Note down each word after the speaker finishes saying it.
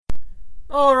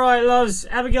Alright, loves.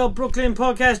 Abigail Brooklyn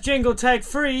podcast jingle, take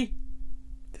 3.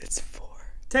 It's 4.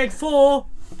 Take 4.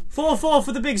 4-4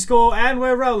 for the big score, and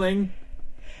we're rolling.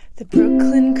 The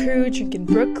Brooklyn crew drinking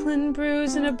Brooklyn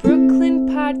brews and a Brooklyn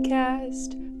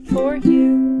podcast for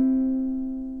you.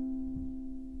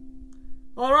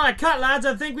 Alright, cut, lads.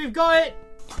 I think we've got it.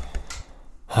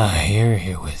 Hi, you're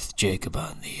here with Jacob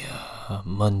on the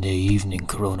Monday evening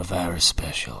coronavirus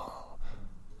special.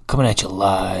 Coming at you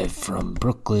live from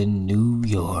Brooklyn, New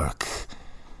York.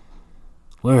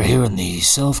 We're here in the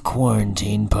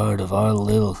self-quarantine part of our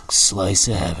little slice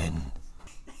of heaven.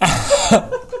 Hey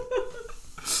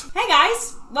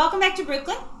guys, welcome back to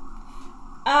Brooklyn.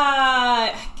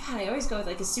 God, I always go with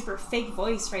like a super fake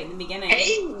voice right in the beginning.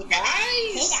 Hey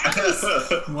guys!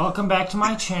 Welcome back to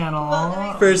my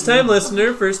channel. First time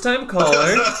listener, first time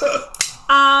caller.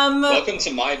 Welcome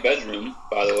to my bedroom,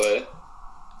 by the way.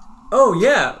 Oh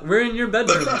yeah, we're in your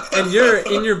bedroom. And you're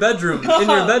in your bedroom. In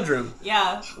your bedroom.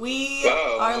 Yeah, we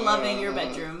are loving your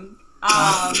bedroom.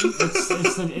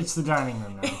 It's the dining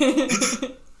room now.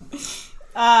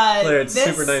 Claire, it's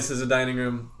super nice as a dining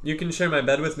room. You can share my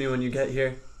bed with me when you get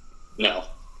here. No.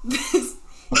 This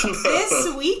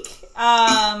week,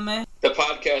 The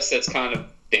podcast that's kind of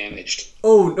damaged.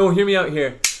 Oh, no, hear me out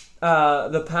here.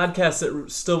 The podcast that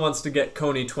still wants to get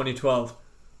Coney 2012.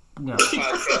 No. The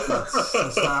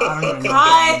That's not, I don't even know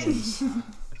God. what that means.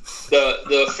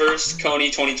 the first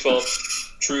Coney 2012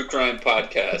 true crime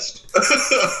podcast.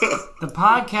 The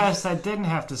podcast that didn't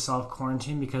have to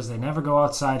self-quarantine because they never go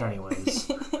outside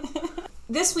anyways.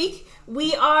 this week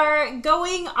we are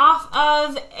going off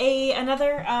of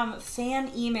another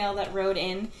fan email that wrote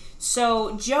in.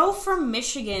 So Joe from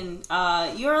Michigan,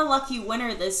 you're a lucky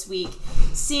winner this week,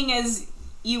 seeing as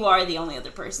you are the only other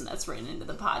person that's written into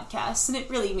the podcast, and it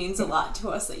really means a lot to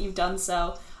us that you've done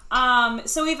so.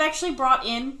 So we've actually brought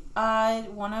in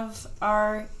one of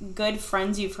our good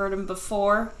friends. You've heard him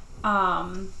before.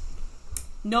 Nolan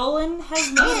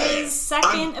has made his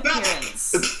second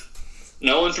appearance.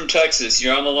 Nolan from Texas,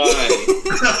 you're on the line.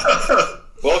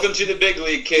 Welcome to the big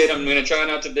league, kid. I'm going to try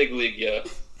not to big league you.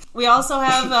 We also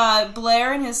have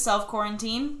Blair in his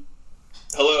self-quarantine.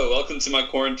 Hello, welcome to my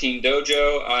quarantine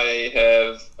dojo.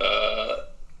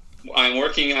 I'm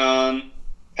working on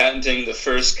patenting the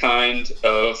first kind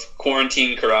of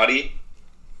quarantine karate,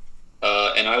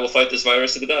 and I will fight this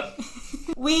virus to the death.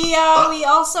 We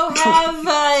also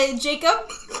have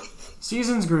Jacob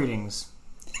Season's greetings.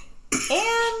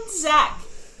 and Zach.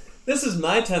 This is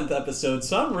my 10th episode,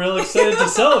 so I'm real excited to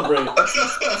celebrate.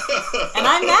 And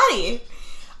I'm Maddie.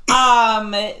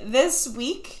 This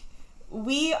week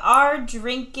we are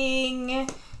drinking.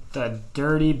 The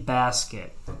Dirty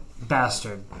Bastard.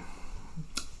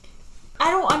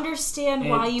 I don't understand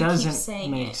why you keep It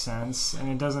saying doesn't make it. sense, and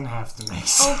it doesn't have to make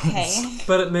sense. Okay.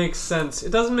 But it makes sense.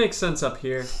 It doesn't make sense up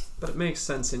here, but it makes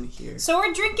sense in here. So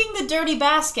we're drinking the Dirty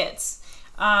Baskets.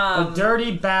 The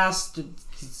Dirty Bastard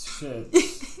shit.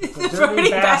 The Dirty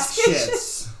Dirty Basket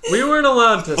Baskets. We weren't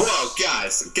allowed to... Whoa,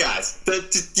 guys, you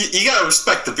gotta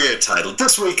respect the beer title.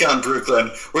 This week on Brooklyn,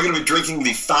 we're gonna be drinking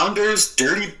the Founder's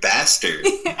Dirty Bastard.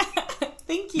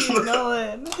 Thank you,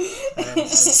 Nolan.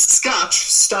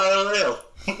 Scotch-style ale.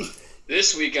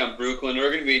 This week on Brooklyn, we're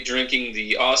going to be drinking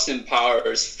the Austin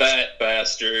Powers Fat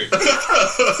Bastard. Come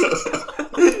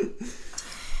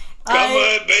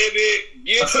on, baby,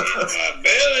 get in my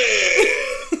belly.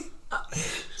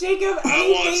 Jacob, I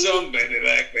want some baby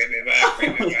back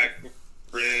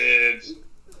ribs.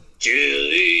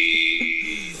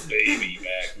 Chili, baby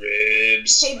back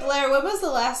ribs. Hey Blair, when was the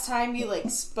last time you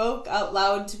spoke out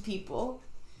loud to people?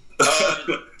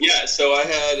 Yeah, so I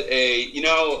had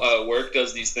work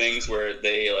does these things where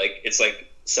they it's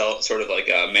sort of like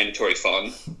a mandatory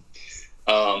fun.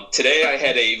 Today I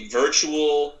had a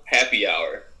virtual happy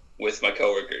hour with my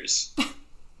coworkers.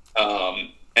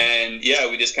 And yeah,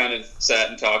 we just kind of sat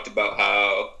and talked about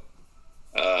how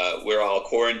we're all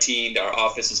quarantined. Our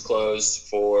office is closed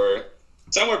for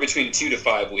somewhere between 2 to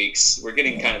 5 weeks. We're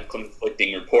getting kind of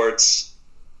conflicting reports.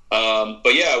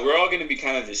 But yeah, we're all going to be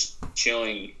kind of just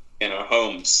chilling in our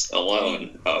homes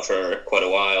alone for quite a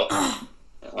while.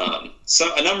 A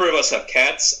number of us have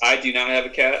cats. I do not have a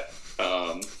cat.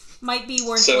 Might be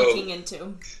worth looking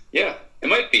into. Yeah, it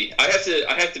might be. I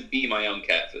have to be my own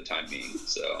cat for the time being.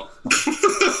 So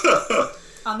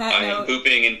On that I am note,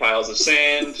 pooping in piles of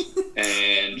sand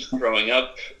and throwing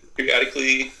up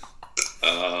periodically.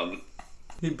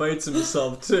 He bites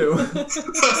himself, too.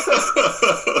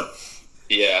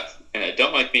 Yeah, and I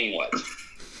don't like being wet.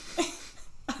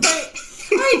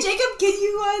 All right, Jacob, can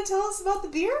you tell us about the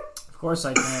beer? Of course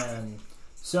I can.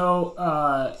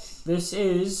 So, this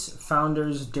is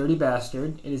Founder's Dirty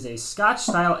Bastard. It is a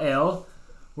Scotch-style ale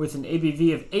with an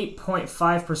ABV of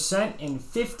 8.5% and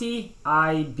 50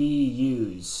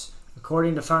 IBUs.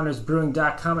 According to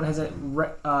FoundersBrewing.com, it has a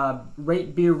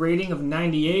rate beer rating of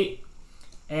 98,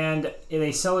 and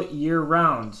they sell it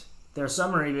year-round. Their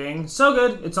summary being, so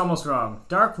good, it's almost wrong.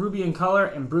 Dark ruby in color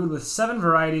and brewed with 7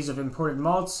 varieties of imported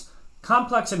malts,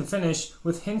 complex in finish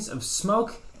with hints of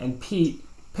smoke and peat,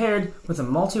 paired with a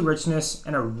malty richness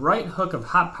and a right hook of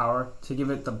hop power to give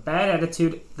it the bad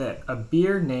attitude that a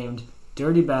beer named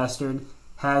Dirty Bastard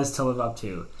has to live up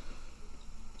to.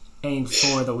 Ain't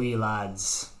for the wee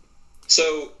lads.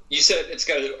 So you said it's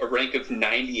got a rank of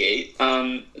 98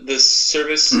 on the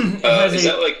service. Is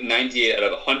that like 98 out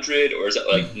of 100, or is that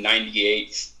like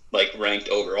 98 like ranked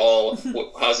overall?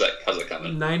 How's that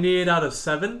coming? 98 out of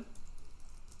 7?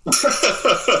 I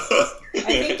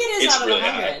think it is out of really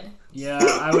 100. high. Yeah,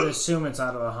 I would assume it's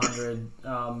out of 100.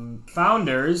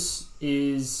 Founders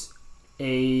is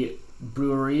a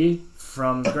brewery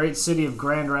from the great city of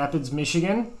Grand Rapids,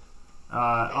 Michigan.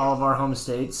 All of our home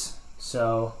states.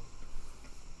 So,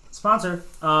 sponsor.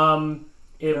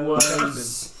 It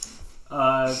was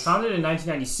founded in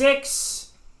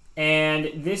 1996,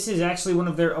 and this is actually one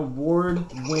of their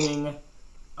award-winning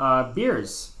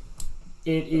beers.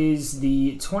 It is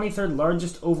the 23rd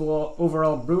largest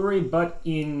overall brewery, but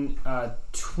in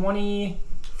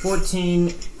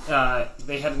 2014,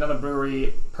 they had another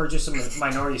brewery purchase a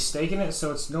minority stake in it,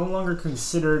 so it's no longer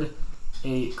considered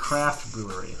a craft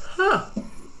brewery. Huh.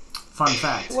 Fun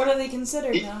fact. What are they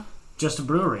considered now? Just a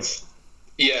brewery.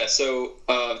 Yeah, so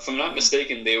if I'm not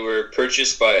mistaken, they were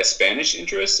purchased by a Spanish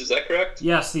interest. Is that correct?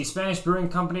 Yes, the Spanish brewing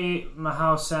company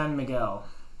Majao San Miguel.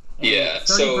 Yeah,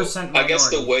 so I guess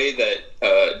the way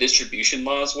that distribution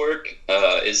laws work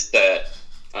is that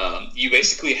you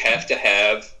basically have to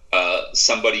have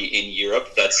somebody in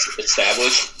Europe that's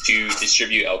established to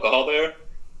distribute alcohol there.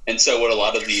 And so what a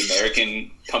lot of the American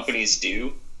companies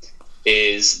do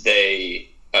is they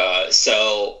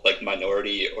sell like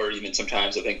minority or even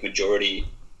sometimes I think majority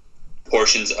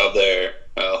portions of their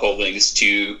holdings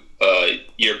to a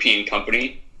European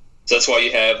company. So that's why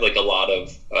you have like a lot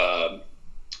of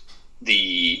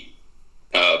the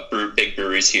big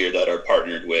breweries here that are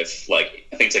partnered with, like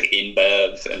I think it's like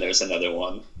InBev, and there's another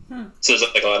one. So there's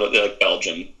like a lot of like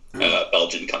Belgian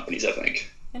companies, I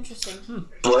think. Interesting.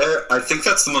 Blair, I think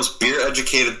that's the most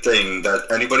beer-educated thing that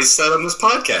anybody's said on this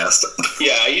podcast.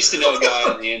 Yeah, I used to know a guy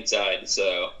on the inside,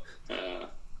 so.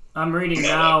 I'm reading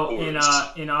now in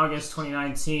August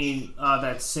 2019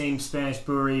 that same Spanish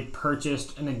brewery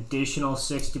purchased an additional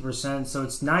 60%, so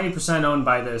it's 90% owned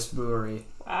by this brewery.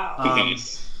 Wow.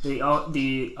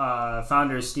 The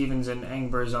founders, Stevens and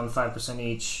Engbers, own 5%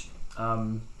 each.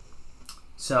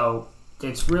 So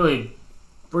it's really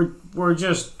we're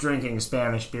just drinking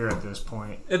Spanish beer at this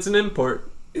point. It's an import.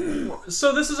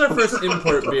 So this is our first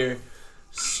import beer.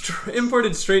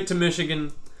 Imported straight to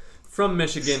Michigan, from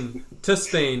Michigan to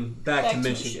Spain, back to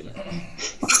Michigan.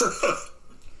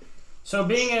 So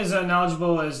being as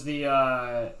knowledgeable as the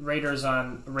raters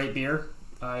on Rate Beer,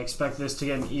 I expect this to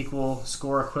get an equal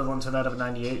score equivalent to that of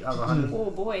 98 out of 100.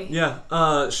 Oh boy.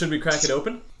 Yeah. Should we crack it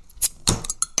open?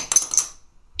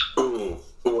 Ooh,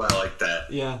 I like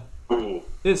that. Yeah. Ooh,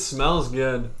 It smells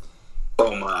good.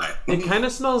 oh my. It kind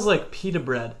of smells like pita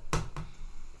bread.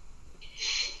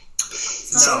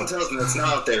 Something tells me that's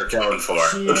not what they were going for.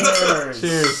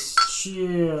 Cheers! Cheers.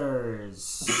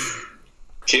 Cheers!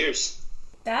 Cheers.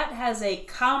 That has a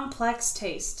complex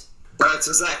taste. Alright,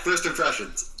 so Zach, first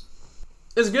impressions.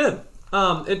 It's good.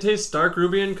 It tastes dark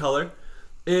ruby in color.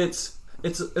 It's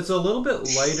a little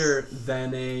bit lighter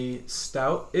than a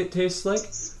stout. It tastes like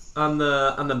on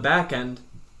the back end,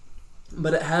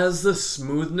 but it has the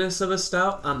smoothness of a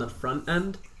stout on the front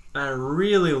end. I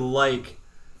really like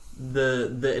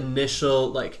the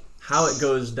initial, like, how it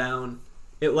goes down.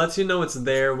 It lets you know it's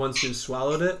there once you've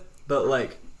swallowed it, but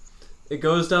like it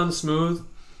goes down smooth.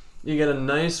 You get a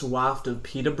nice waft of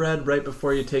pita bread right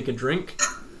before you take a drink.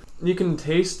 You can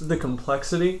taste the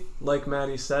complexity, like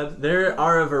Maddie said. There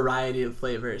are a variety of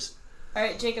flavors. All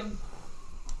right, Jacob.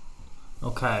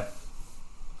 Okay.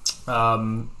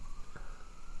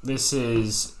 This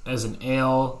is, as an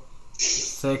ale,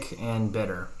 thick and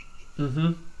bitter.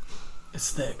 Mm-hmm.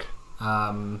 It's thick.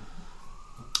 I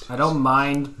don't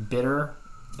mind bitter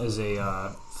as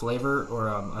a flavor or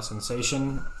a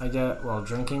sensation I get while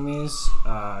drinking these.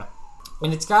 And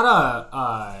it's got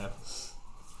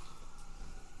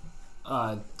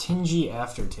a tingy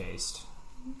aftertaste.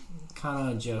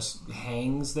 Kind of just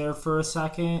hangs there for a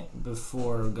second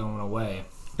before going away.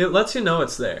 It lets you know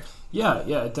it's there. Yeah,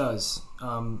 it does.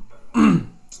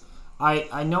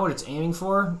 I know what it's aiming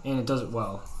for, and it does it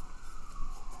well.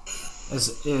 I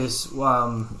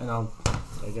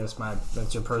guess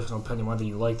that's your personal opinion whether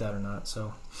you like that or not.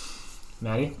 So,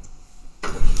 Maddie?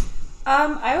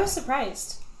 I was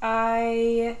surprised.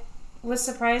 I was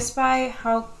surprised by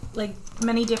how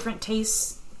many different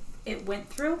tastes it went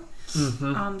through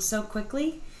so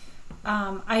quickly.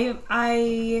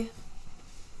 I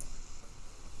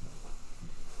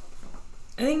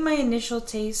think my initial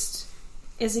taste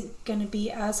isn't going to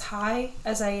be as high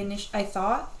as I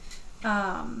thought.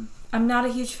 I'm not a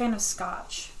huge fan of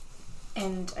Scotch,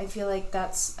 and I feel like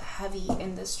that's heavy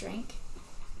in this drink.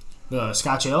 The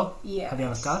Scotch ale? Yeah. Heavy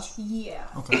on the Scotch? Yeah.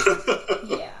 Okay.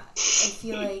 Yeah. I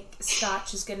feel like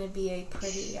Scotch is going to be a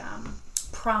pretty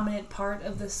prominent part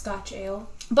of the Scotch ale.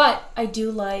 But I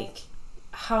do like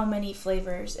how many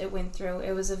flavors it went through.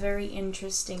 It was a very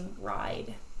interesting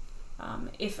ride.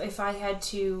 If I had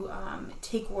to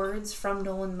take words from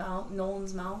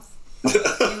Nolan's mouth,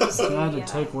 it was I had to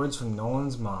take words from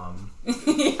Nolan's mom.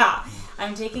 Yeah,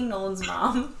 I'm taking Nolan's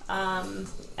mom and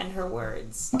her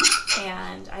words,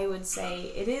 and I would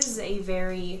say it is a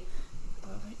very,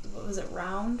 what was it,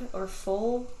 round or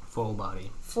full? Full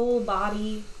body. Full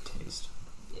body Taste.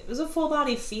 It was a full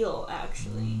body feel,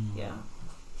 actually. Yeah.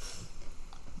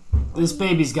 This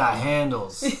baby's got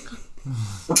handles.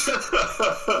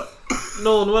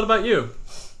 Nolan, what about you?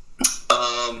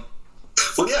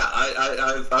 Well, yeah,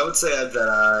 I would say that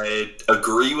I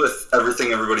agree with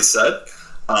everything everybody said.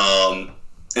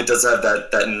 It does have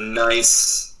that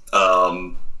nice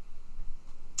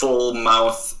full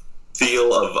mouth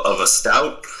feel of a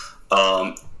stout.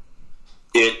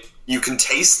 You can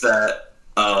taste that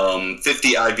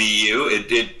 50 IBU.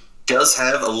 It does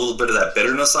have a little bit of that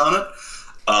bitterness on it,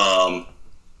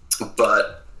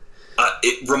 but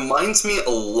it reminds me a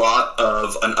lot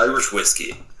of an Irish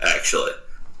whiskey, actually.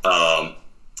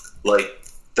 Like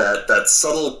that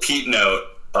subtle peat note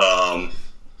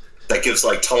that gives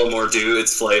like Tullamore Dew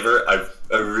its flavor. I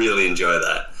really enjoy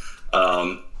that.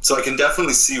 So I can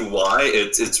definitely see why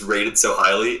it's rated so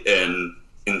highly in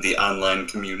the online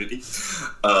community.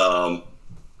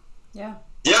 Yeah.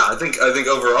 Yeah, I think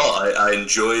overall I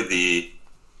enjoy the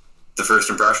first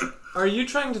impression. Are you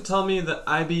trying to tell me that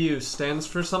IBU stands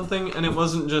for something, and it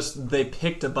wasn't just they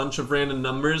picked a bunch of random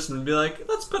numbers and be like,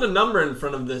 let's put a number in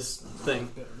front of this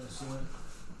thing?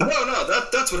 No,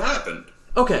 that's what happened.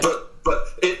 Okay. But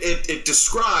it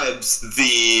describes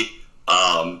the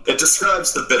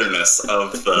bitterness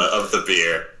of the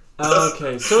beer.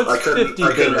 Okay, so it's 50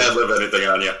 I couldn't bitter. ad-lib anything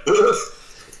on you.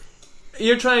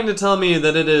 You're trying to tell me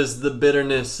that it is the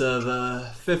bitterness of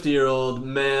a 50-year-old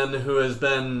man who has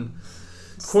been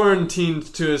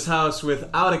quarantined to his house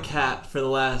without a cat for the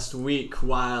last week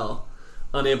while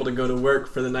unable to go to work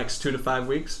for the next 2 to 5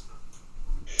 weeks?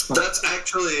 That's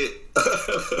actually... A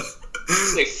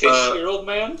 50-year-old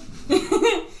man?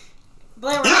 Blair,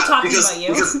 we're not talking about you.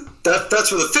 Because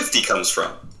that's where the 50 comes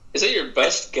from. Is that your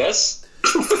best guess?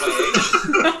 My age?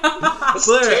 That's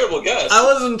Blair, a terrible guess. I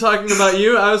wasn't talking about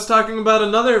you. I was talking about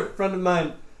another friend of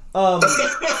mine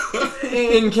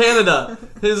in Canada.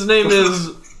 His name is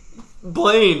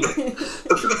Blaine.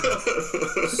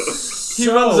 He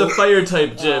runs a fire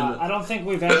type gym. I don't think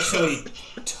we've actually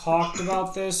talked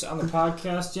about this on the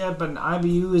podcast yet, but an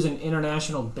IBU is an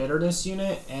international bitterness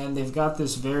unit, and they've got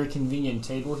this very convenient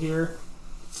table here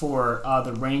for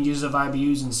the ranges of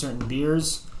IBUs in certain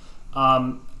beers.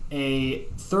 A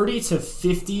 30 to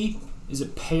 50 is a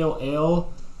pale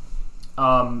ale,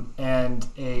 and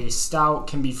a stout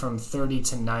can be from 30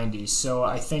 to 90. So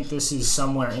I think this is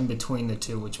somewhere in between the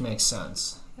two, which makes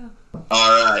sense.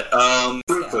 All right.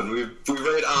 Brooklyn, we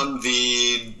rate on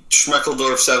the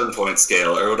Schmeckeldorf 7-point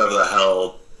scale, or whatever the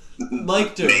hell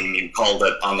name you called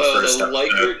it on the first the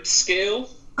episode. Likert scale?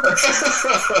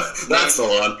 That's the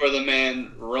one. For the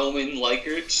man Roman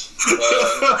Likert,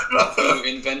 who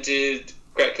invented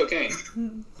crack cocaine.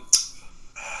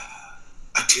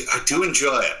 I do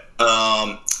enjoy it.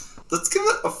 Let's give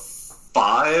it a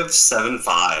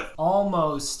 5.75.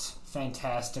 Almost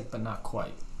fantastic, but not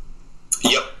quite.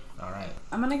 Yep. All right.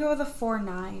 I'm gonna go with a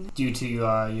 4.9. Due to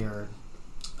your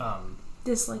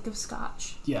Dislike of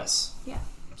Scotch. yes. Yeah.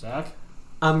 Zach?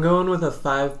 I'm going with a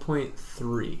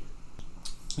 5.3.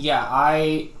 Yeah,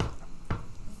 I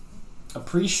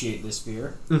appreciate this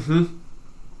beer. Mm-hmm.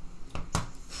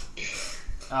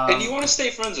 And you want to stay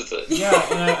friends with it. Yeah,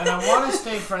 and I want to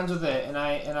stay friends with it, and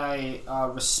I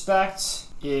respect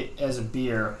it as a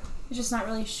beer. I'm just not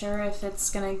really sure if it's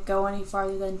gonna go any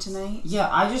farther than tonight. Yeah,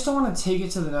 I just don't want to take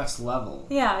it to the next level.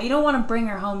 Yeah, you don't want to bring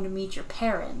her home to meet your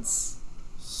parents.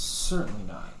 Certainly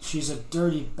not. She's a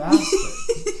dirty bastard.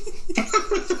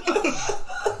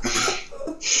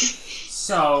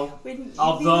 So, Wouldn't you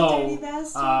although, be the dirty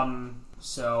bastard?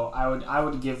 so I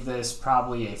would give this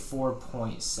probably a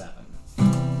 4.7.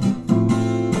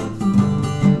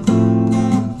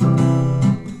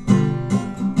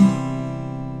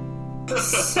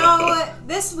 So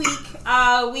this week,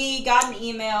 we got an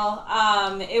email.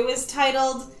 It was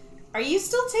titled, "Are you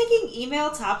still taking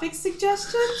email topic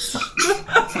suggestions?"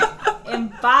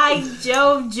 And by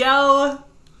Joe,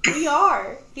 we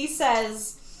are. He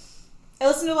says, "I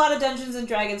listen to a lot of Dungeons and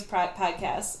Dragons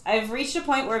podcasts. I've reached a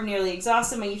point where I'm nearly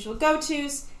exhausted my usual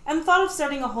go-tos, and the thought of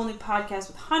starting a whole new podcast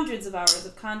with hundreds of hours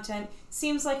of content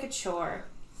seems like a chore.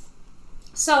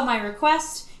 So my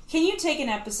request, can you take an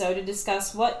episode to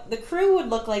discuss what the crew would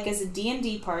look like as a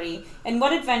D&D party and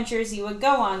what adventures you would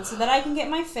go on so that I can get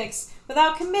my fix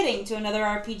without committing to another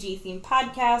RPG-themed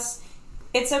podcast?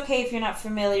 It's okay if you're not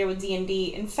familiar with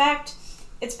D&D. In fact,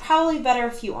 it's probably better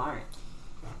if you aren't."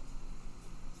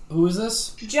 Who is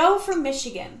this? Joe from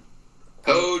Michigan.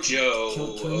 Oh, Joe. Can we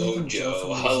make Oh, him Joe Joe.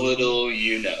 from How New Zealand? little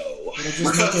you know. It'll just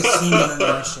make it seem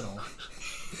international.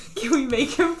 Can we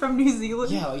make him from New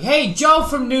Zealand? Yeah, like, hey, Joe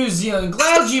from New Zealand.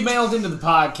 Glad you mailed into the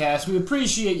podcast. We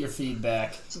appreciate your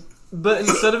feedback. But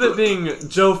instead of it being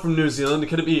Joe from New Zealand,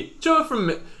 could it be Joe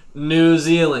from New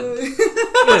Zealand?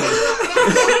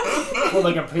 Well,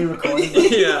 like a pre-recorded.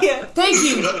 Yeah. Thank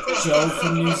you, Joe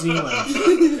from New Zealand.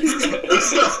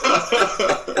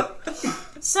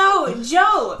 So,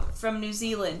 Joe from New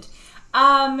Zealand.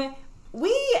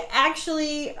 We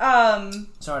actually,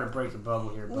 Sorry to break your bubble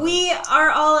here, bud. we are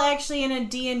all actually in a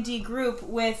D&D group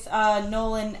with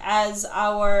Nolan as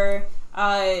our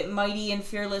mighty and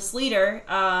fearless leader.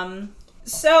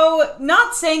 So,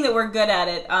 not saying that we're good at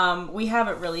it, we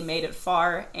haven't really made it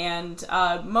far, and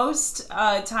most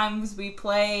times we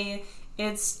play,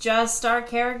 it's just our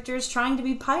characters trying to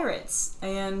be pirates,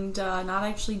 and not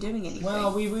actually doing anything.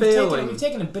 Well, we've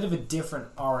taken a bit of a different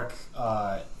arc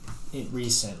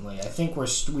recently. I think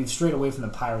we've strayed away from the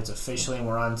pirates officially, and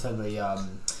we're on to the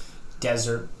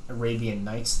desert Arabian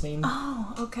Nights theme.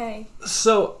 Oh, okay.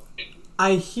 So,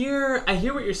 I hear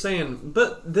what you're saying,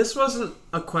 but this wasn't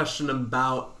a question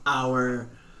about our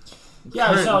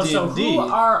current so D&D. who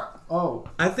are... Oh,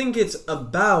 I think it's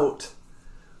about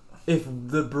if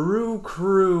the Brew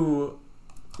Crew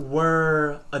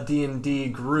were a D&D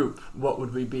group, what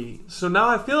would we be? So now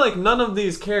I feel like none of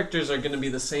these characters are going to be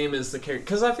the same as the character,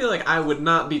 because I feel like I would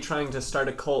not be trying to start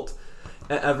a cult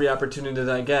at every opportunity that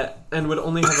I get, and would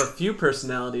only have a few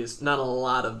personalities, not a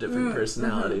lot of different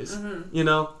personalities. You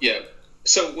know? Yeah.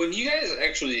 So when you guys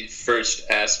actually first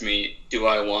asked me, do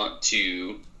I want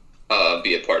to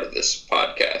be a part of this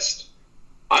podcast,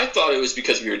 I thought it was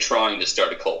because we were trying to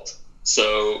start a cult.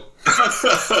 So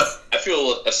I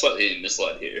feel slightly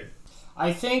misled here.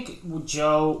 I think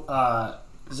Joe,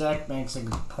 Zach makes a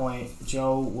good point.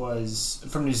 Joe was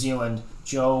from New Zealand.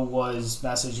 Joe was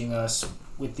messaging us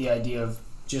with the idea of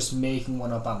just making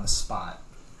one up on the spot.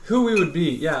 Who we would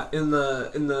be, yeah, in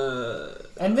the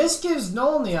And this gives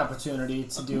Nolan the opportunity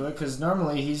to do it, because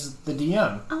normally he's the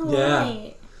DM. Oh, Yeah.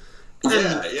 right.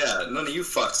 Yeah. None of you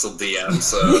fucks will DM,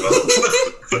 so.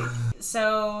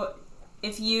 So,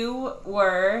 if you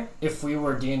were... If we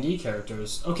were D&D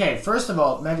characters. Okay, first of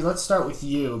all, Maggie, let's start with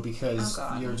you, because Oh,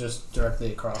 God. you're just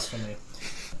directly across from me.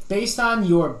 Based on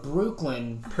your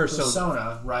Brooklyn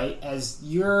persona, right? As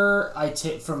you're,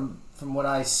 from what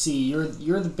I see,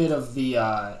 you're the bit of the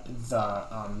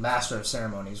master of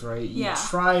ceremonies, right? You Yeah.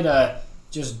 try to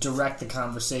just direct the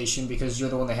conversation because you're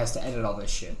the one that has to edit all this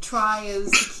shit. Try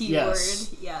is the key Yes.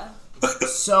 word. Yeah.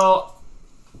 So,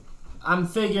 I'm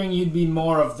figuring you'd be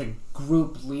more of the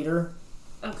group leader.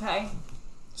 Okay.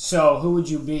 So, who would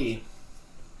you be?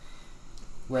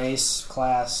 Race,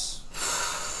 class?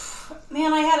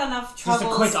 Man, I had enough troubles.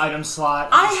 Just a quick item slot.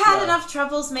 I Just, had enough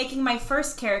troubles making my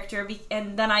first character,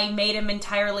 and then I made him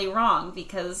entirely wrong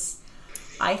because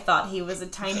I thought he was a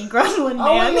tiny Grunlin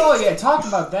man. Oh yeah, talk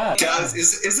about that. Guys,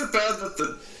 is it bad that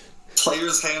the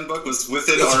player's handbook was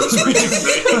within arm's reach?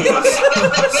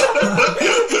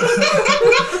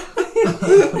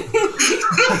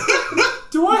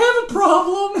 Do I have a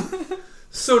problem?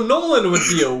 So Nolan would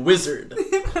be a wizard.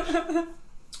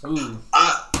 Ooh.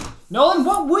 Nolan,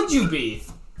 what would you be?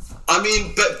 I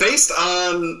mean, but based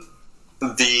on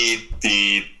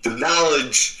the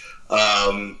knowledge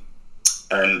and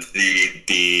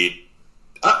the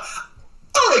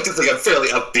I like to think I'm fairly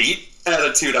upbeat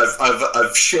attitude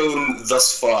I've shown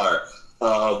thus far.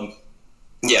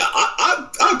 Yeah,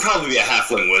 I'd probably be a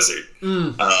halfling wizard.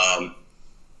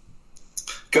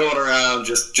 Going around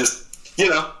just you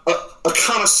know, a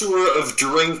connoisseur of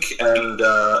drink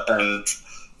and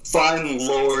fine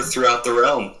lore throughout the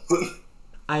realm.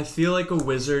 I feel like a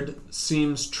wizard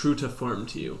seems true to form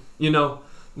to you. You know,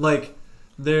 like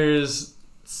there's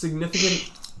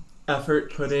significant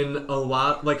effort put in a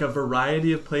lot, like a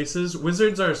variety of places.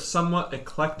 Wizards are somewhat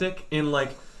eclectic in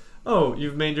like, oh,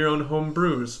 you've made your own home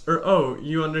brews, or oh,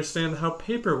 you understand how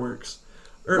paper works,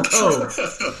 or oh,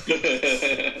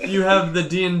 you have the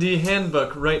D&D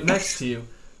handbook right next to you,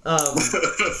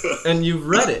 and you've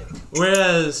read it.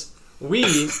 Whereas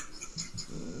we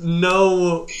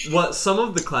know what some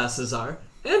of the classes are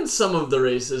and some of the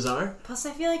races are. Plus,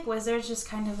 I feel like wizards just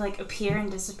kind of like appear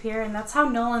and disappear, and that's how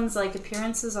Nolan's like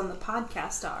appearances on the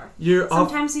podcast are.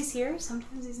 Sometimes he's here,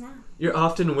 sometimes he's not. You're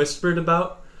often whispered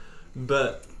about,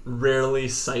 but rarely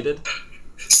cited.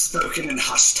 Spoken in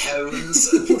hushed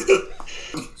tones.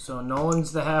 So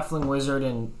Nolan's the halfling wizard,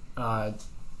 and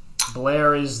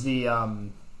Blair is the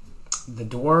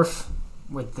dwarf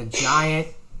with the giant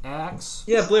axe.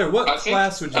 Yeah, Blair, what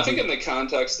class would you I think in the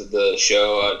context of the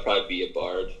show, I'd probably be a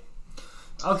bard.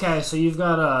 Okay, so you've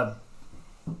got a...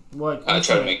 What? I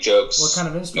try to make jokes. What kind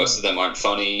of instrument? Most of them aren't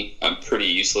funny. I'm pretty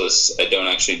useless. I don't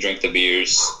actually drink the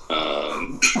beers.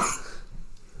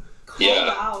 Yeah.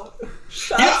 Wow.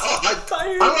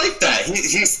 I like that.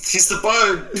 He's the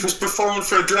bard who's performing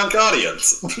for a drunk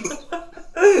audience.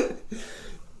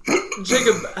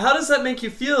 Jacob, how does that make you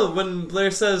feel when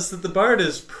Blair says that the bard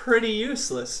is pretty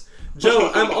useless?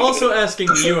 Joe, I'm also asking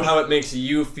you how it makes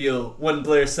you feel when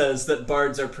Blair says that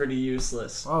bards are pretty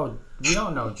useless. Oh, you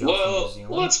don't know Joe Well, from New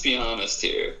Zealand. let's be honest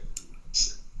here.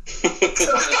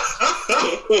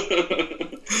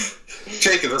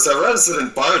 Jacob, as a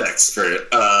resident bard expert,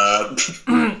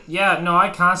 Yeah, no, I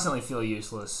constantly feel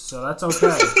useless, so that's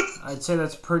okay. I'd say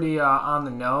that's pretty on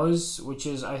the nose, which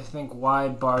is, I think, why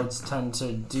bards tend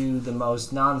to do the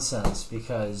most nonsense,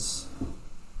 because,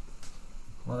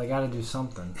 well, they gotta do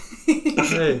something.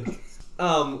 Hey.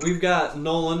 We've got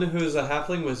Nolan, who's a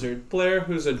halfling wizard, Blair,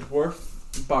 who's a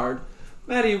dwarf bard.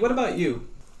 Maddie, what about you?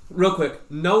 Real quick,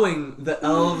 knowing that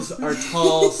elves are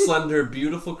tall, slender,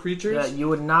 beautiful creatures, Yeah, you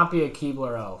would not be a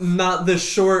Keebler elf. not the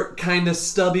short, kind of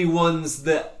stubby ones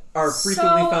that are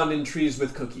frequently So- found in trees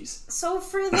with cookies. So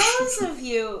for those of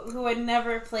you who had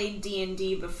never played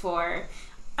D&D before,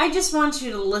 I just want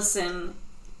you to listen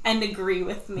and agree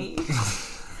with me.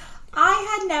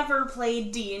 I had never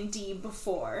played D&D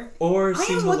before. Or I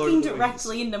seen am the Lord looking of the Rings.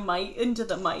 directly into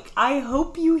the mic. I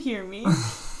hope you hear me.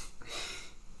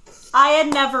 I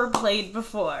had never played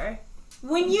before.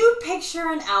 When you picture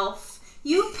an elf,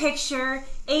 you picture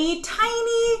a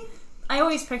tiny... I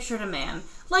always pictured a man.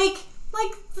 Like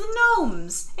the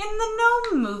gnomes in the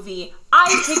gnome movie.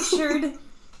 I pictured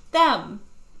them.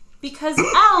 Because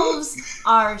elves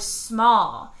are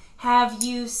small. Have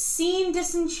you seen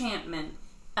Disenchantment?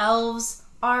 Elves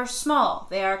are small.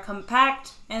 They are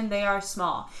compact and they are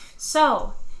small.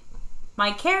 So,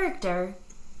 my character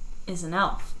is an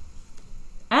elf.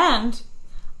 And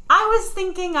I was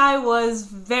thinking I was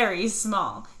very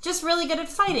small. Just really good at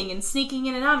fighting and sneaking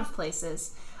in and out of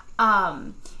places.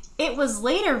 It was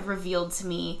later revealed to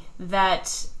me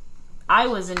that I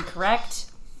was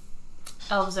incorrect.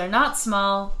 Elves are not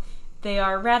small. They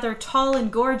are rather tall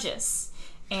and gorgeous.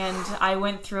 And I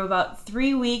went through about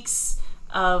 3 weeks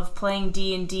of playing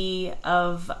D&D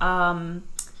of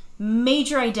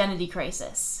major identity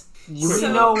crisis. We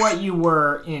know what you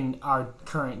were in our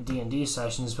current D&D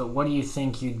sessions, but what do you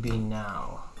think you'd be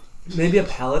now? Maybe a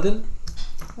paladin?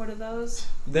 What are those?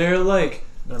 They're like...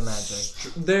 They're magic.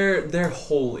 They're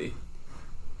holy.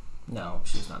 No,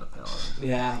 she's not a paladin.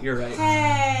 Yeah, you're right.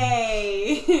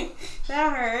 Hey!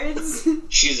 That hurts.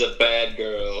 She's a bad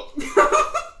girl.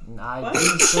 I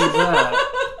didn't say that.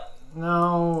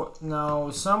 No,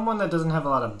 someone that doesn't have a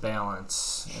lot of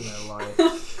balance in their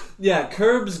life. Yeah,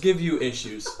 curbs give you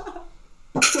issues.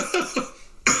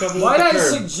 Why'd I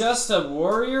suggest a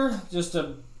warrior? Just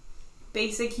a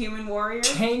Basic human warrior?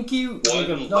 tanky, like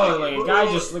a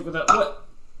guy just like with a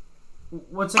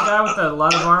what's a guy with a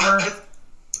lot of armor?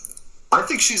 I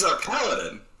think she's our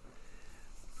paladin.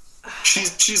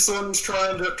 She's the one who's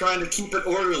trying to keep it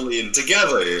orderly and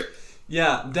together.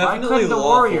 Yeah, Why definitely couldn't the lawful.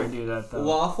 warrior do that though?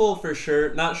 Lawful for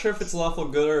sure. Not sure if it's lawful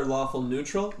good or lawful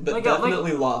neutral, but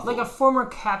definitely lawful. Like a former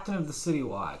captain of the City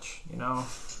Watch, you know?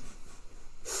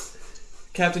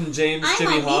 Captain James I'm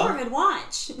Jimmy my Haw. neighborhood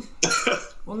watch.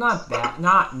 Well, not that.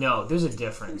 No, there's a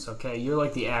difference, okay? You're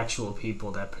like the actual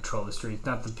people that patrol the streets,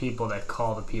 not the people that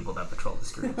call the people that patrol the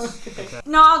streets. Okay?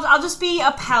 No, I'll just be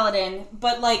a paladin,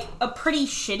 but like a pretty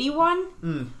shitty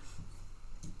one.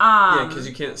 Yeah, because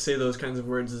you can't say those kinds of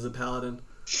words as a paladin.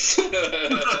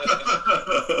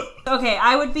 Okay,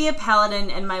 I would be a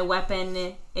paladin, and my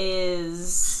weapon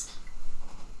is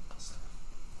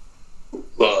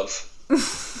Love.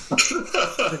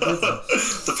 The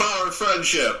power of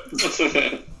friendship.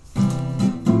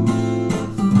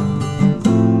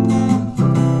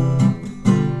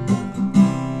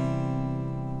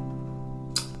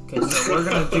 Okay, so we're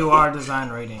gonna do our design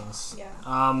ratings. Yeah.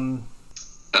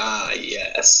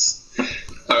 Yes.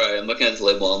 Alright, I'm looking at the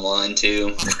label online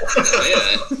too.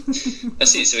 Yeah.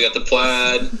 Let's see, so we got the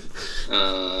plaid.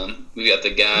 We got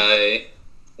the guy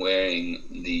wearing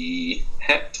the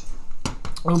hat.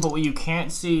 Oh, but what you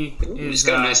can't see He's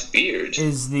got a nice beard.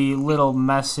 is the little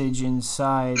message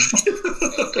inside.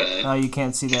 Okay. Oh, you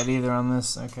can't see that either on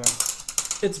this. Okay.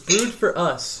 It's brewed for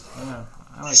us. Yeah,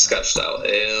 I like that. Scotch style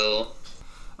ale.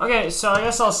 Okay, so I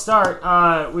guess I'll start.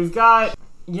 We've got,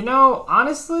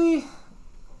 honestly,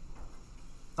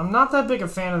 I'm not that big a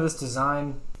fan of this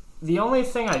design. The only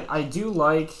thing I do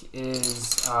like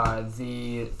is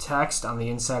the text on the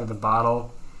inside of the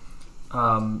bottle.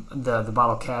 The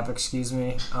bottle cap, excuse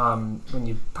me. When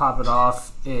you pop it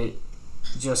off, it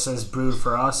just says brewed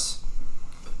for us.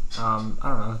 I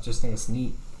don't know, just think it's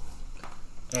neat.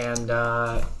 And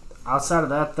outside of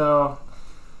that, though,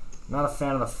 I'm not a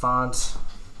fan of the font.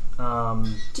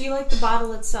 Do you like the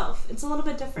bottle itself? It's a little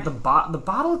bit different. The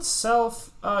bottle itself,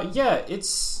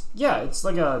 it's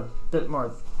like a bit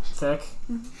more thick.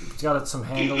 It's got some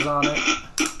handles on it.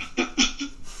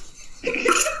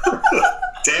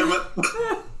 Damn it.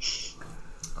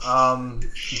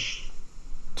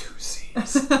 Two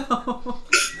C's.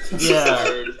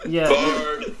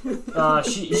 Yeah.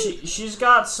 She's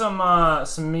got some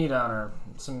meat on her.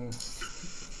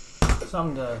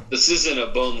 Something to. This isn't a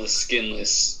boneless,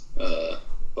 skinless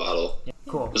bottle. Yeah,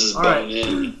 cool. This is All right. bone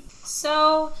in.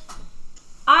 So,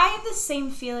 I have the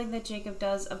same feeling that Jacob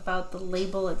does about the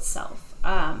label itself.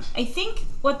 I think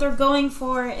what they're going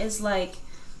for is like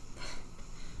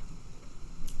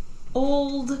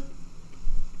old,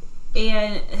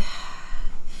 and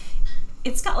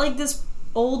it's got like this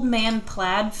old man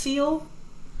plaid feel.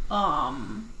 I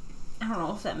don't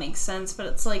know if that makes sense, but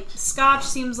it's like Scotch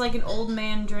seems like an old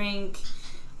man drink.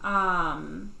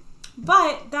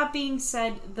 But that being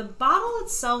said, the bottle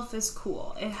itself is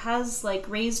cool. It has like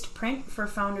raised print for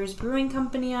Founders Brewing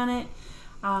Company on it.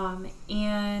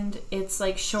 And it's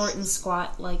like short and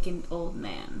squat like an old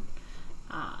man.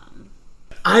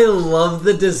 I love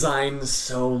the design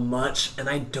so much, and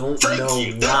I don't know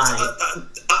why.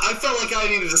 I felt like I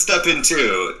needed to step in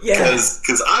too. Yeah.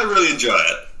 Because I really enjoy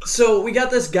it. So we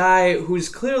got this guy who's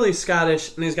clearly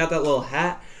Scottish, and he's got that little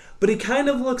hat, but he kind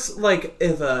of looks like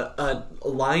if a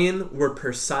lion were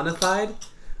personified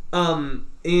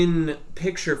in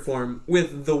picture form.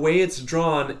 With the way it's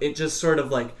drawn, it just sort of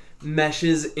like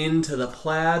meshes into the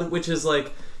plaid, which is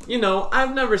like,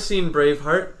 I've never seen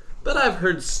Braveheart, but I've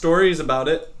heard stories about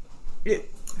it. It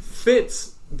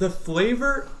fits the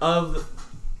flavor of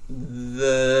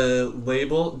the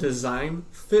label design,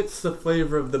 fits the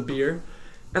flavor of the beer,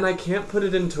 and I can't put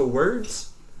it into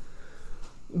words,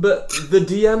 but the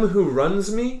DM who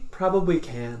runs me probably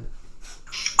can.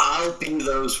 I'll be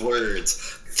those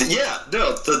words. The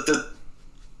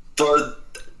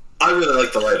I really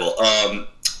like the label.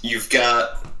 You've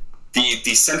got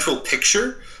the central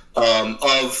picture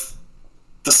of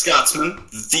the Scotsman,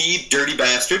 the dirty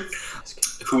bastard,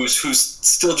 who's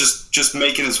still just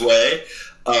making his way,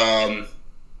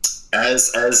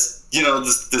 as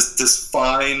this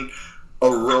fine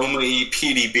aroma-y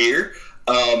peaty beer.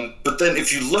 But then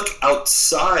if you look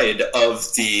outside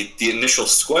of the initial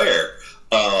square,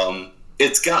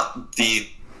 it's got the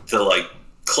like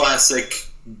classic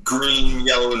green,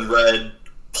 yellow, and red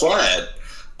plaid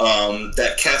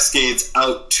that cascades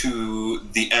out to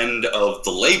the end of the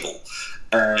label.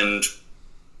 And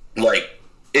like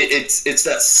it's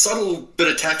that subtle bit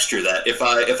of texture that if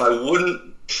I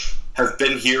wouldn't have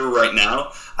been here right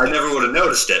now, I never would have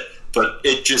noticed it. But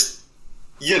it just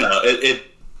it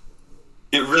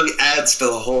really adds to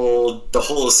the whole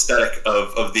aesthetic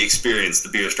of the experience the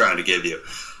beer is trying to give you.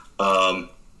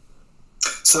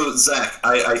 So Zach,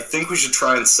 I think we should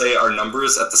try and say our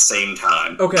numbers at the same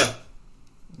time. Okay.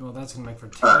 Well, that's gonna make for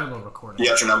terrible recording.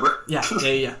 You got your number? Yeah.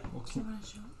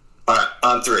 All right,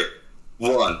 on 3.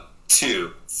 1,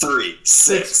 2, 3,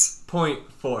 6.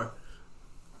 6.4.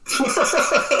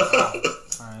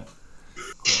 Alright.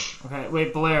 Cool. Okay,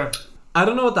 wait, Blair. I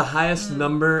don't know what the highest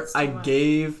number I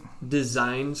gave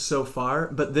design so far,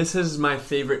 but this is my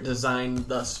favorite design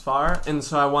thus far, and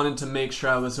so I wanted to make sure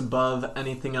I was above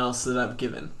anything else that I've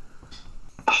given.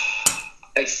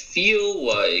 I feel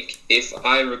like, if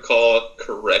I recall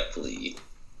correctly,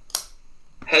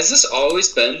 has this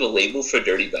always been the label for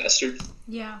Dirty Bastard?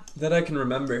 Yeah. That I can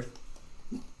remember.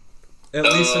 At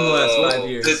least in the last 5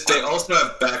 years. They also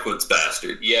have Backwoods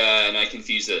Bastard. Yeah, and I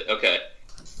confused it. Okay.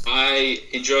 I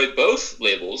enjoy both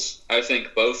labels. I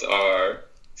think both are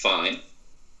fine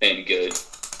and good.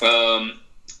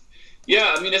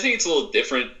 Yeah, I mean, I think it's a little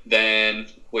different than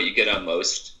what you get on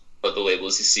most of the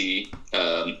labels you see.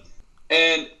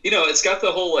 And, you know, it's got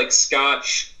the whole, like,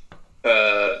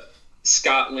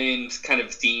 Scotland kind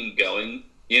of theme going,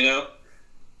 you know?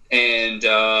 And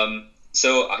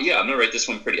so, yeah, I'm going to rate this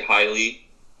one pretty highly.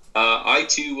 I,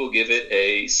 too, will give it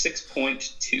a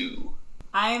 6.2.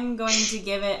 I'm going to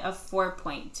give it a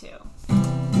 4.2.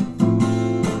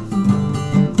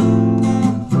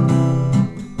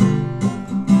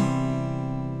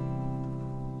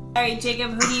 All right,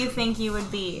 Jacob, who do you think you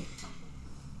would be?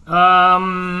 Okay.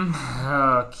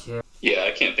 Yeah,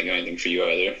 I can't think of anything for you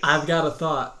either. I've got a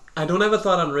thought. I don't have a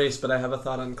thought on race, but I have a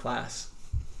thought on class.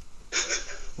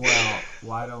 Well,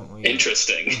 why don't we?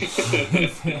 Interesting.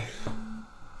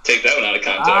 Take that one out of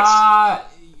context.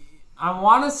 I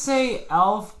want to say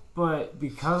elf, but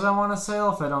because I want to say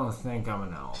elf, I don't think I'm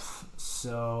an elf.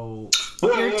 So...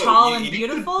 You're tall and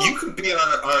beautiful? You could be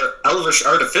our elvish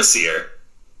artificer.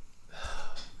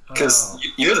 Because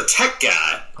you're the tech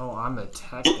guy. Oh, I'm the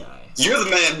tech guy. You're the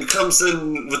man who comes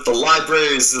in with the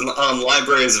libraries and on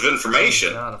libraries of information.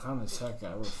 Oh God, if I'm the tech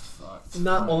guy, we're fucked.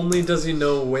 Not only does he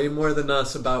know way more than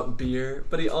us about beer,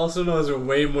 but he also knows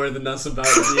way more than us about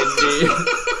D&D.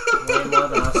 Way more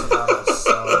than us about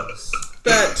ourselves.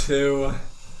 That too.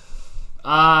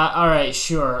 Alright,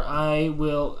 sure. I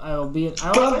will be the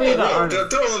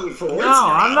artist. No,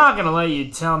 I'm not gonna let you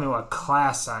tell me what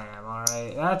class I am,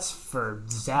 alright? That's for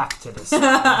Zach to decide.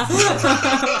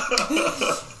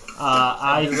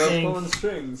 I think pulling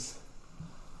strings.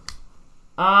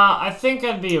 I think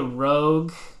I'd be a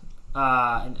rogue,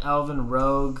 an elven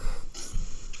rogue.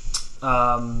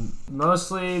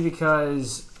 Mostly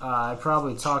because I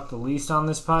probably talk the least on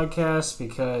this podcast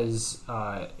because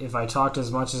if I talked as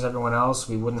much as everyone else,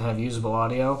 we wouldn't have usable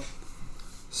audio.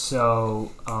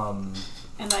 So, And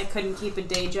I couldn't keep a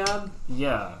day job?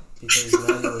 Yeah, because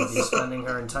then you would be spending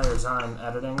her entire time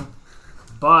editing.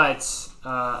 But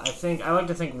I like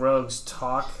to think rogues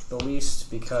talk the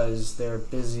least because they're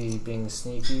busy being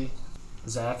sneaky.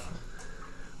 Zach?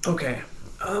 Okay,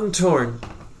 I'm torn.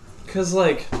 Because,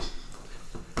 like,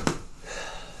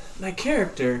 my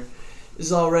character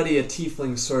is already a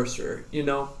tiefling sorcerer, you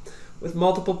know? With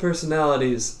multiple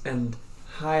personalities and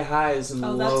high highs and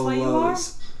low why you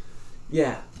lows. are?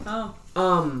 Yeah. Oh.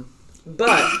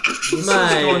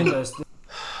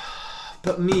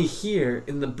 But me here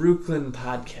in the Brooklyn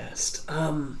podcast,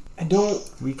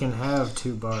 We can have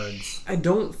two bards. I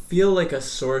don't feel like a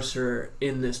sorcerer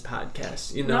in this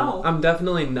podcast, you know? No. I'm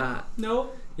definitely not.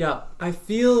 Nope. Yeah, I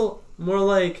feel more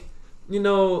like, you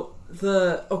know,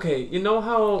 you know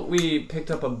how we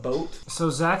picked up a boat? So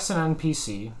Zach's an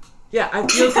NPC. Yeah, I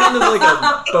feel kind of like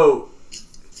a boat.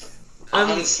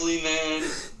 Honestly, man,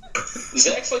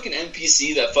 Zach's like an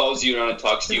NPC that follows you around and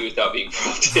talks to you without being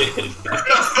prompted.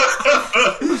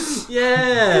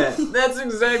 Yeah, that's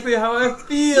exactly how I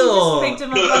feel. You just picked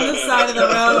him up on the side of the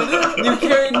road. You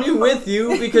carried me with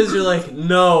you because you're like,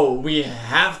 no, we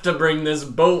have to bring this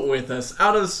boat with us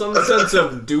out of some sense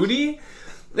of duty.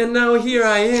 And now here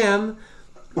I am.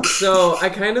 So I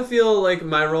kind of feel like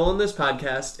my role in this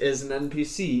podcast is an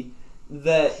NPC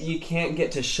that you can't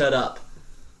get to shut up.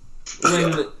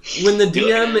 When the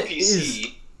DM is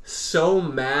so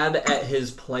mad at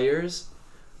his players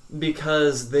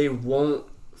because they won't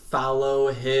follow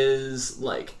his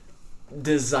like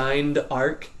designed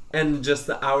arc, and just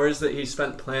the hours that he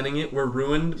spent planning it were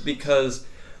ruined because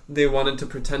they wanted to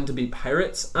pretend to be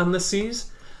pirates on the seas.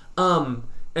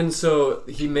 And so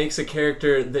he makes a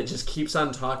character that just keeps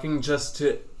on talking just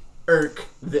to irk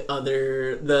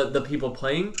the people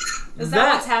playing. Is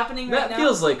that what's happening right now? That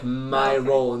feels like my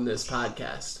role in this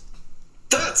podcast.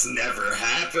 That's never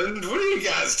happened. What are you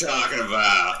guys talking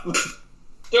about?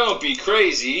 Don't be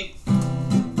crazy.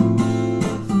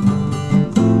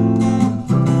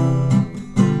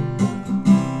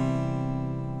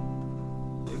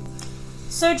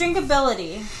 So,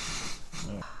 drinkability.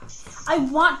 I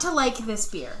want to like this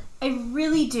beer. I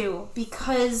really do,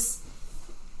 because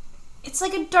it's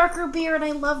like a darker beer, and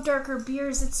I love darker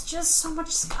beers. It's just so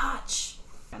much scotch.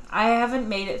 I haven't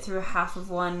made it through half of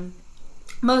one,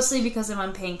 mostly because I'm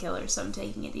on painkillers, so I'm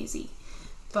taking it easy.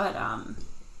 But,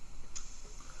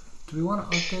 Do we want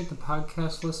to update the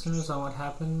podcast listeners on what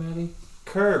happened, Maddie?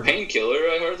 Curb. Painkiller,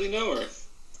 I hardly know her.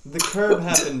 The curb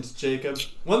happened, Jacob.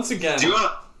 Once again. Do you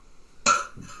want to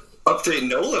update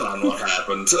Nolan on what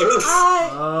happened?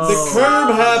 The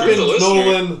curb happened,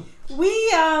 Nolan.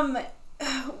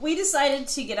 we decided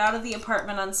to get out of the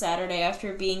apartment on Saturday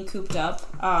after being cooped up.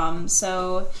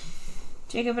 So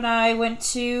Jacob and I went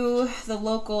to the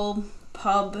local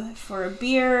pub for a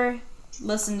beer,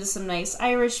 listened to some nice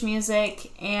Irish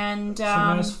music, and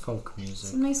some nice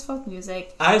folk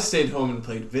music. I stayed home and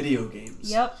played video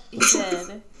games. Yep, he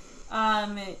did.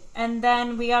 And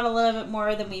then we got a little bit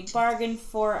more than we bargained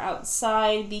for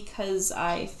outside because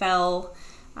I fell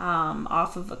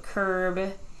off of a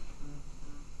curb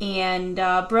and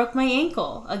broke my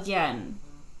ankle again.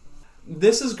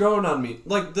 This is growing on me.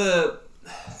 Like, the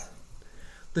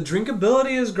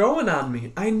drinkability is growing on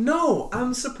me. I know,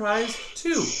 I'm surprised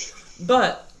too.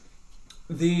 But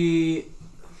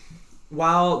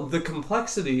while the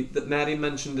complexity that Maddie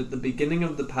mentioned at the beginning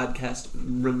of the podcast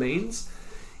remains,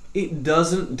 it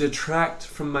doesn't detract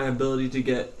from my ability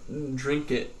to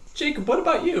drink it. Jacob, what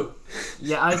about you?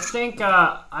 Yeah, I think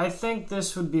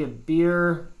this would be a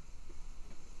beer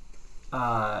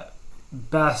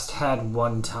best had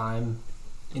one time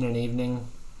in an evening.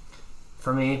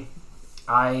 For me,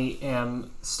 I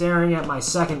am staring at my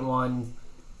second one,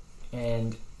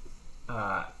 and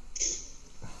I'm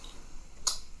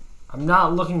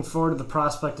not looking forward to the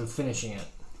prospect of finishing it.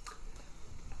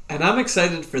 And I'm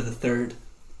excited for the third.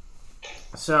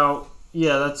 So,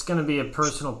 yeah, that's going to be a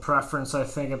personal preference, I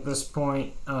think, at this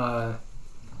point. I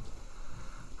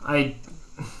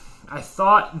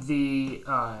thought the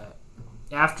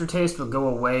aftertaste would go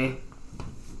away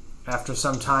after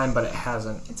some time, but it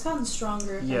hasn't. It's gotten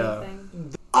stronger, if Yeah.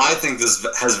 anything. I think this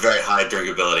has very high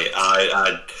drinkability.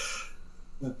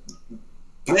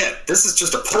 Man, this is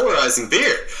just a polarizing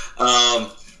beer.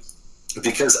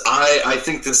 Because I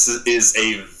think this is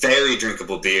a very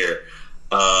drinkable beer.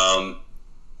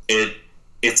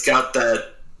 It's got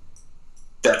that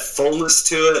fullness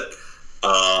to it.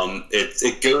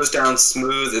 It goes down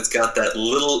smooth. It's got that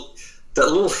little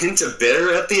hint of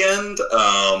bitter at the end.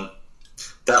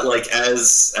 That, like,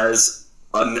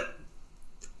 I'm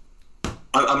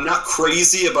not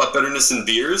crazy about bitterness in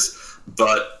beers,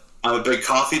 but I'm a big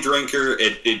coffee drinker.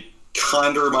 It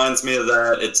kind of reminds me of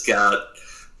that. It's got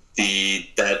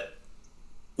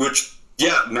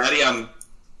Maddie,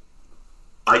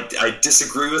 I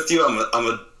disagree with you. I'm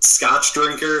a Scotch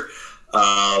drinker.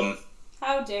 How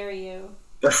dare you?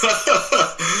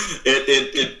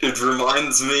 It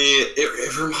reminds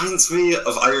me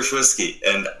of Irish whiskey,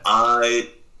 and I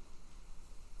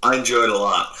enjoy it a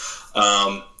lot.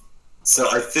 So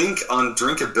I think on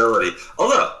drinkability,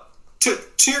 although to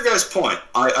your guys' point,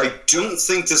 I don't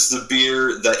think this is a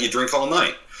beer that you drink all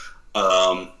night.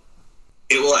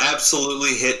 It will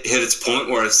absolutely hit its point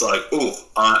where it's like, ooh,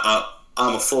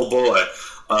 I'm a full boy.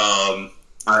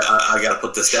 I gotta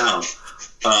put this down.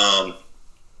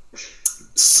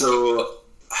 So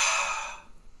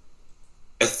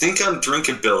I think on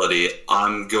drinkability,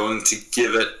 I'm going to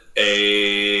give it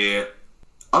a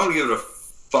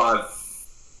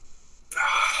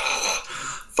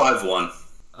 5-1.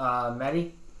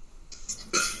 Maddie?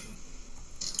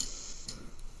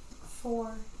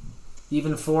 4.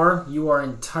 Even 4? You are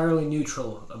entirely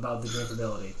neutral about the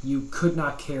drinkability. You could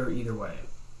not care either way.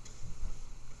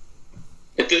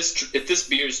 If this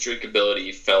beer's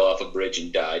drinkability fell off a bridge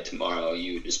and died tomorrow,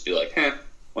 you would just be like,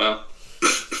 well,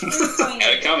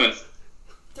 had it coming.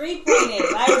 3.8.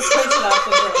 I would push it off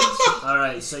the bridge.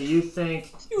 Alright, so you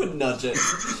think... You would nudge it.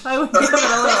 I would give it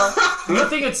a little. You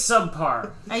think it's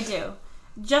subpar? I do.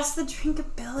 Just the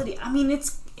drinkability. I mean,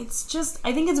 it's just...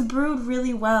 I think it's brewed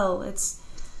really well.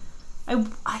 I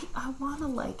want to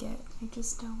like it. I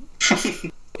just don't.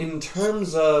 In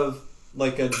terms of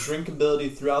like a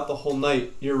drinkability throughout the whole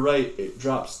night, you're right, it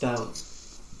drops down.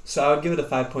 So I would give it a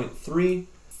 5.3.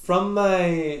 From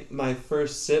my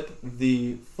first sip,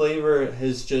 the flavor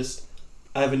has just...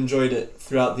 I've enjoyed it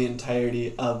throughout the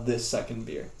entirety of this second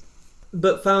beer.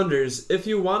 But Founders, if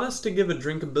you want us to give a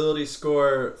drinkability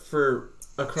score for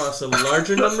across a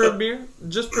larger number of beer,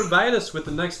 just provide us with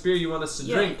the next beer you want us to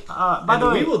drink. By the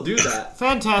way, we will do that.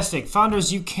 Fantastic.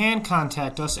 Founders, you can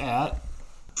contact us at...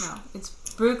 No, it's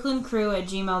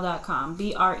brooklyn@gmail.com.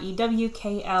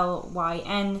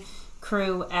 BREWKLYN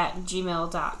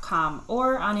crew@gmail.com,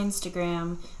 or on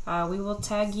Instagram. We will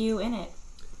tag you in it.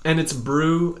 And it's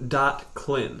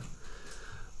brew.clin.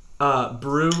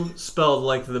 Brew spelled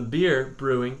like the beer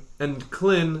brewing, and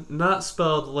Clin not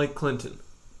spelled like Clinton.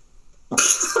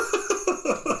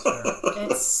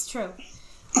 It's true.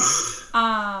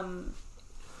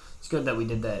 It's good that we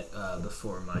did that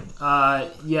before mine.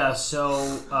 So...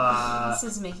 This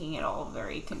is making it all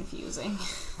very confusing.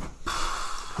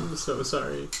 I'm so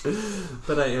sorry.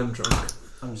 But I am drunk.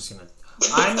 I'm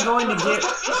going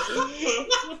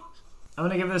I'm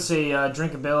gonna give this a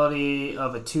drinkability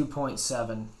of a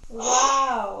 2.7.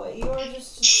 Wow, you are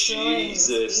just destroying this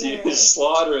Jesus, beer. you're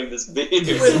slaughtering this beer.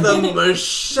 With the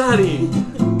machete.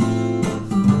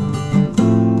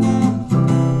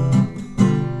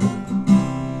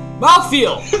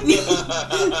 Mouthfeel!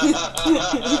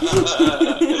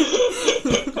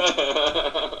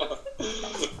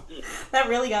 That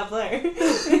really got Blair.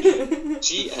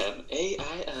 GMAIL.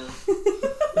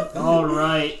 All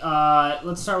right,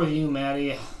 let's start with you,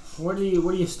 Maddie. Where do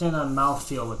you stand on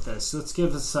mouthfeel with this? Let's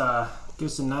give us a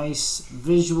nice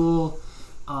visual,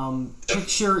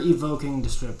 picture evoking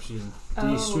description.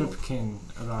 Description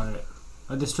about it.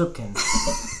 A description.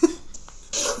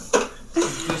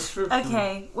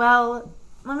 Okay, well,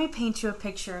 let me paint you a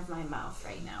picture of my mouth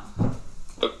right now.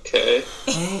 Okay.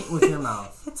 Paint with your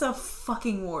mouth. It's a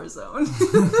fucking war zone.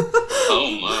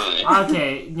 Oh my.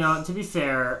 Okay, to be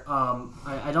fair,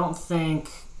 I don't think.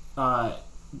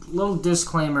 Little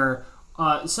disclaimer: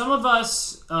 some of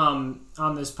us on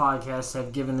this podcast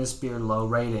have given this beer low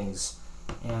ratings,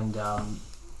 and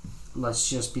let's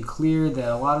just be clear that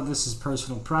a lot of this is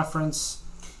personal preference.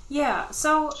 Yeah,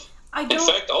 so I In don't.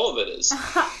 fact, all of it is.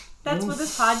 That's what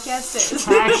this podcast is.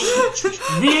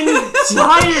 The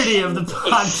entirety of the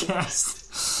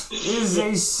podcast is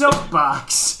a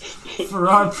soapbox for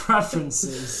our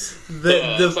preferences.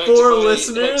 Yeah, The in fact, four if I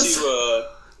listeners. had to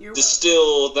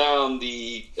distill down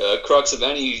the crux of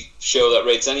any show that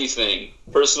rates anything,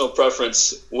 personal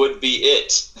preference would be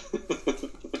it.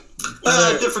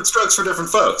 Different strokes for different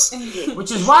folks.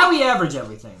 Which is why we average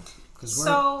everything.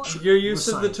 So Your use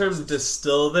We're of the term scientists.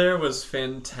 distill there was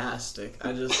fantastic.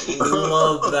 I just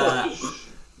love that.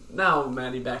 Now,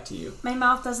 Maddie, back to you. my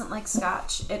mouth doesn't like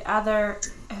scotch. It either.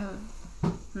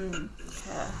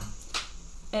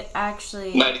 It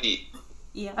actually. Maggie.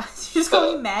 Yeah. You just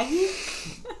call me Maggie?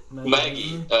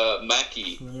 Mackie.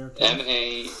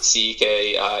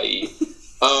 M-A-C-K-I-E.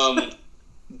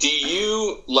 Do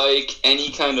you like any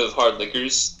kind of hard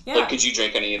liquors? Yeah. Like, could you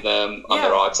drink any of them on Yeah.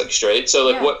 the rocks, like straight? So,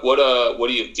 like, Yeah. what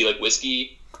do you like?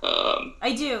 Whiskey?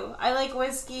 I do. I like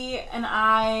whiskey, and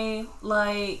I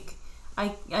like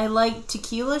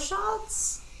tequila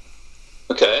shots.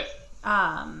 Okay.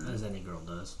 As any girl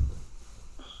does.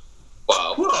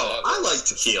 Wow. Whoa, I like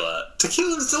tequila.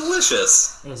 Tequila's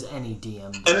delicious. As any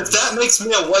DM And if does. that makes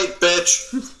me a white bitch,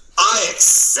 I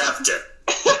accept it.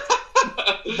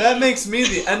 That makes me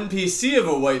the NPC of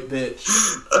a white bitch.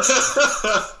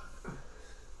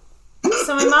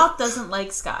 So my mouth doesn't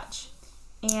like scotch.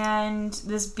 And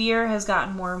this beer has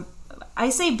gotten more... I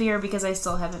say beer because I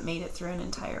still haven't made it through an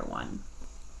entire one.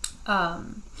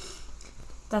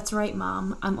 That's right,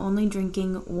 Mom. I'm only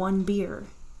drinking one beer.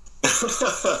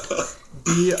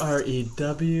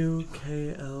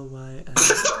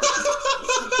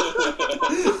 BREWKLYS.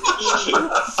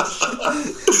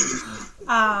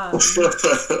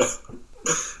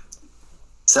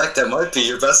 Zach, that might be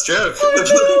your best joke. And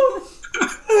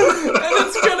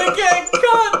it's gonna get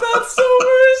cut. That's the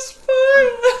worst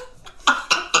part.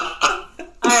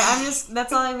 Alright,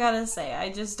 that's all I've got to say. I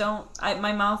just don't...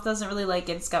 my mouth doesn't really like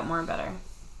it. It's got more and better.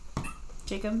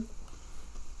 Jacob?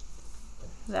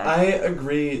 Zach? I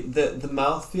agree that the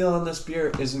mouthfeel on this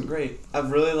beer isn't great.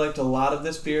 I've really liked a lot of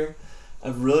this beer.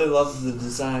 I've really loved the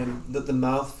design. That the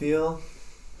mouthfeel,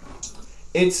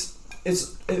 it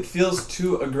feels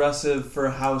too aggressive for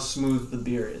how smooth the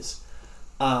beer is.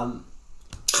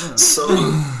 So,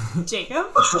 Jacob?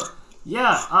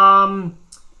 Yeah,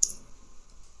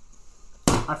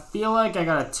 I feel like I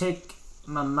gotta take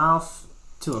my mouth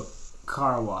to a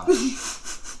car wash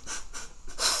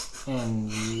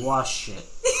and wash it.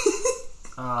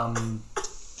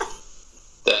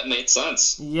 That made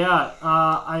sense. Yeah,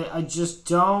 I just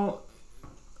don't.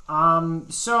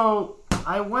 So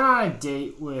I went on a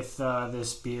date with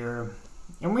this beer,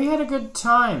 and we had a good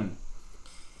time.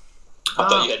 I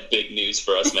thought you had big news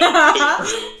for us, man.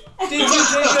 Did you,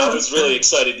 I Jacob? was really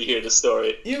excited to hear the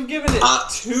story. You've given it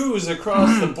twos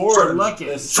across the board. Look it.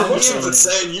 this from what Yeah. you've been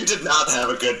saying, you did not have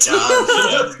a good time.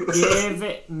 Give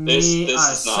me This a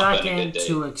has not been a second good date.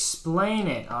 to explain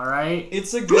it, alright?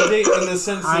 It's a good date in the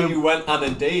sense that you went on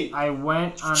a date. I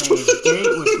went on a date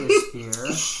with this beer.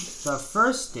 The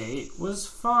first date was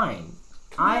fine.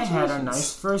 I had a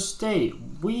nice first date.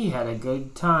 We had a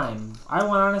good time. I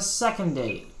went on a second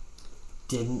date.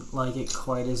 Didn't like it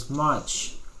quite as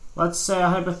much. Let's say I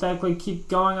hypothetically keep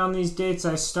going on these dates.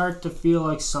 I start to feel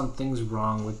like something's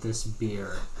wrong with this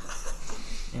beer.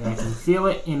 And I can feel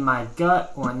it in my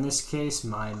gut, or in this case,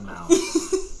 my mouth.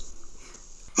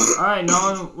 Alright,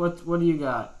 Nolan, what do you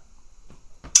got?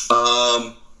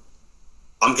 I'm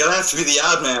gonna have to be the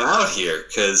odd man out here,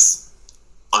 because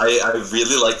I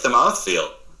really like the mouthfeel.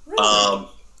 Really?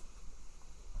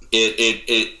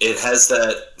 It has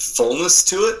that fullness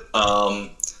to it.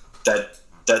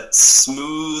 That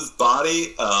smooth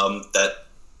body. That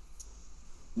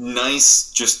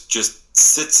nice just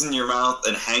sits in your mouth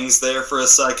and hangs there for a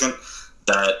second.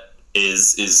 That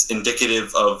is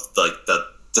indicative of like the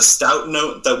stout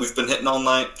note that we've been hitting all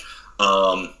night.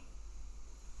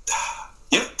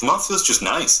 Yeah, the mouthfeel's just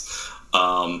nice.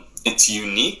 It's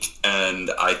unique,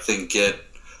 and I think it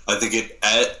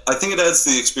adds to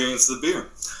the experience of the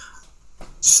beer.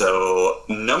 So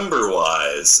number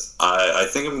wise, I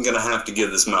think I'm gonna have to give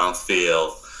this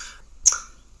mouthfeel.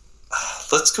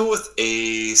 Let's go with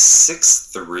a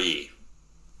 6.3.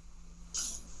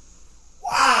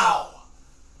 Wow.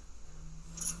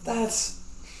 That's...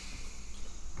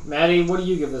 Maddie, what do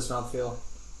you give this mouthfeel?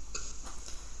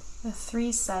 A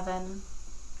 3.7.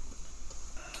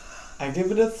 I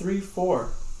give it a 3.4.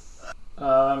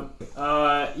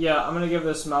 Yeah, I'm gonna give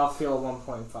this mouthfeel a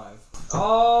 1.5.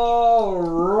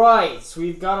 Alright, so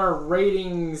we've got our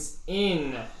ratings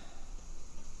in.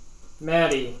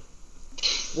 Maddie,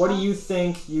 what do you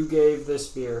think you gave this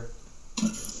beer?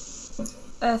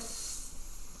 A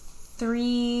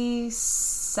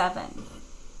 3.7.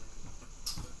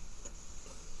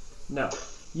 No.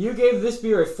 You gave this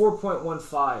beer a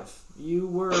 4.15. You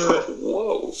were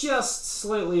Whoa. just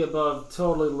slightly above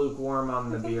totally lukewarm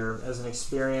on the beer as an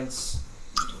experience.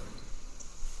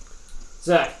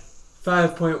 Zach,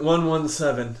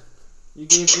 5.117. you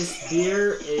gave this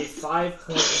beer a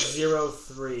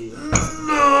 5.03.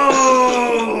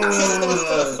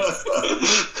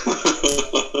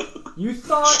 You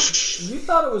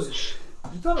thought it was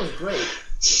great.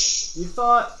 You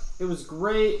thought it was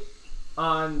great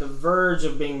on the verge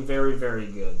of being very, very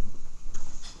good.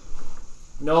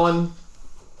 Nolan,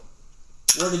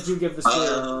 what did you give this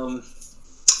beer?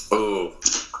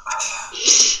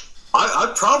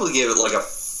 I'd probably give it like a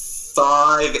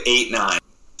 5.89.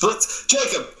 Let's,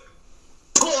 Jacob,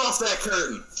 pull off that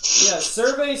curtain. Yeah,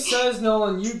 survey says,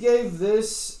 Nolan, you gave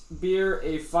this beer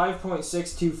a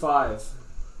 5.625.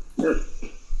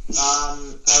 I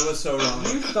was so wrong.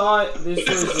 You thought this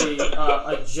was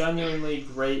a genuinely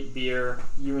great beer.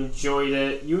 You enjoyed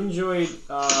it. You enjoyed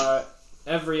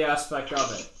every aspect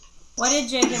of it. What did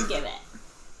Jacob give it?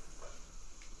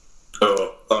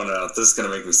 Oh no, this is gonna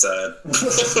make me sad. I'm in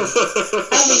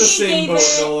the same boat,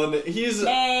 Nolan. He's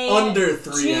under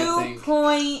 3, I think.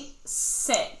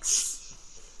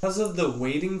 2.6. Because of the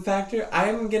weighting factor,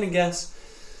 I'm gonna guess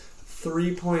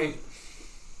 3.42.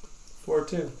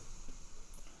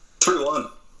 3-1.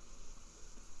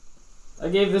 I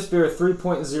gave this beer a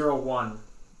 3.01.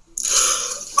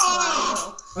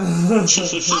 Oh! I was so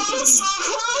close!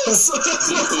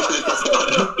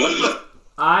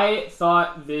 I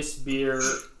thought this beer,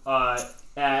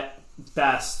 at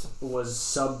best, was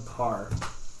subpar.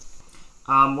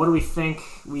 What do we think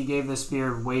we gave this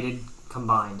beer weighted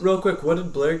combined? Real quick, what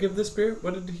did Blair give this beer?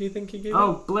 What did he think he gave it?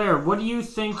 Oh, Blair, what do you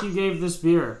think you gave this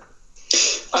beer?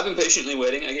 I've been patiently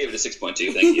waiting. I gave it a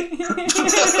 6.2. Thank you.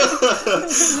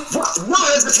 No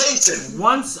hesitation!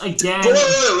 Once again...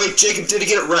 Wait, Jacob did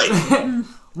get it right.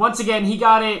 Once again, he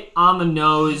got it on the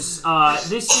nose.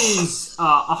 This is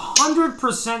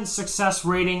 100% success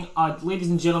rating. Ladies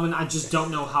and gentlemen, I just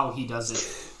don't know how he does it.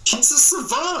 He's a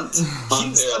savant.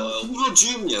 He's a little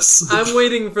genius. I'm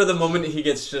waiting for the moment he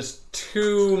gets just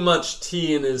too much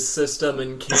tea in his system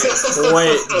and can't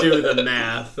quite do the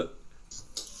math.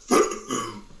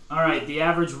 Alright, the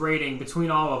average rating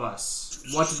between all of us.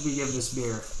 What did we give this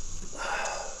beer?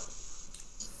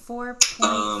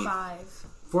 4.5.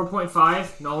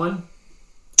 4.5, Nolan?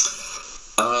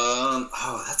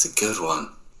 That's a good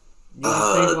one. You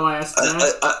think while I ask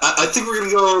that? I think we're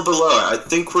gonna go a little bit lower. I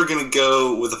think we're gonna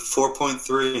go with a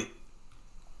 4.3.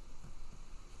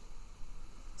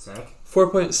 Zach?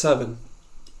 4.7.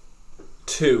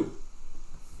 2.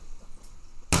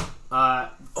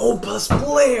 Plus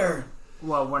Blair!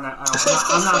 Well, we're not.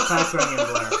 I'm not factoring in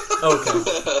Blair. Okay.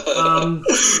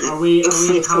 Are we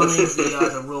counting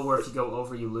the rule where if you go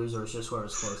over you lose, or it's just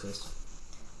whoever's closest?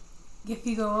 If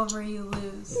you go over, you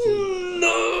lose.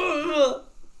 No!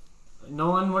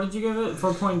 Nolan, what did you give it?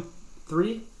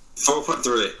 4.3?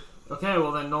 4.3. Okay,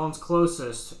 well then Nolan's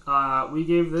closest. We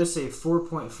gave this a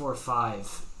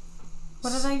 4.45.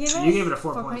 What did I give it? You gave it a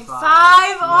 4.5.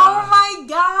 4.5? Oh my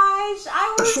gosh!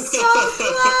 I was so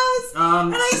close!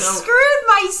 And I screwed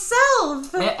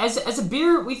myself! As a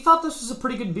beer, we thought this was a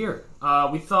pretty good beer.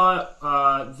 We thought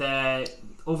that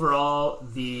overall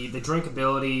the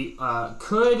drinkability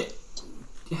could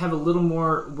have a little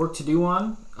more work to do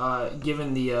on,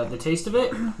 given the taste of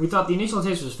it. We thought the initial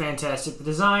taste was fantastic. The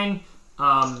design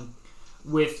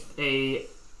With an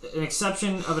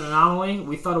exception of an anomaly,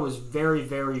 we thought it was very,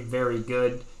 very, very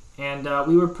good. And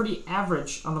we were pretty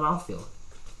average on the mouthfeel.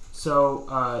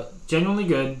 So, genuinely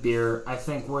good beer. I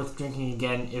think worth drinking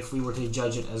again if we were to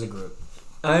judge it as a group.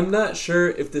 I'm not sure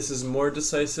if this is more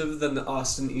decisive than the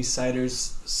Austin East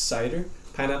Cider's cider,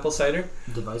 pineapple cider.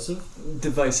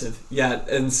 Divisive, yeah,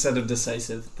 instead of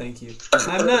decisive. Thank you.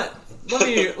 I'm not.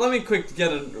 Let me quick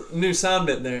get a new sound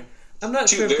bit there. I'm not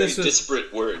sure if this was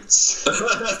disparate words.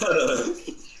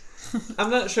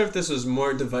 I'm not sure if this was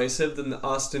more divisive than the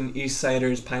Austin East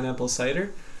Cider's pineapple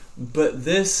cider, but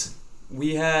this,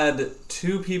 we had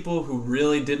two people who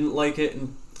really didn't like it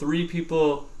and two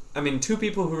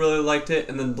people who really liked it,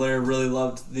 and then Blair really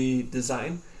loved the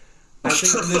design. I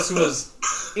think this was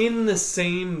in the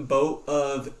same boat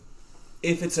of,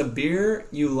 if it's a beer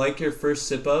you like your first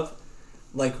sip of,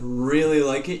 like really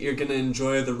like it, you're going to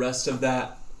enjoy the rest of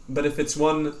that. But if it's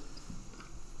one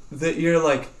that you're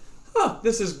like, oh,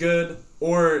 this is good,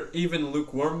 or even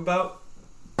lukewarm about,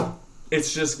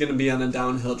 it's just going to be on a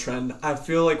downhill trend. I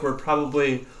feel like we're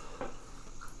probably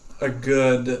a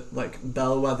good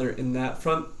bellwether in that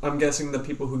front. I'm guessing the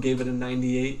people who gave it a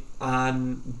 98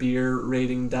 on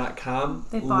beerrating.com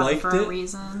they bought liked it for a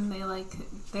reason. They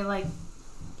like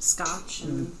Scotch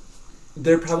and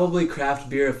they're probably craft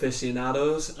beer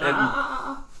aficionados,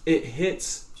 and it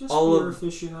hits Just all beer of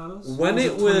aficionados. when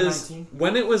it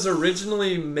was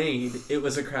originally made. It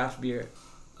was a craft beer.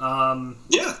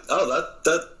 Yeah. Oh,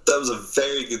 that was a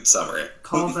very good summary.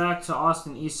 Call back to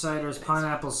Austin East Cider's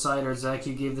pineapple cider. Zach,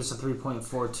 you gave this a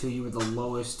 3.42. You were the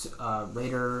lowest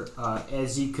rater,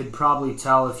 as you could probably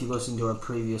tell if you listened to our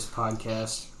previous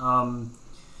podcast.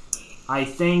 I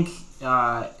think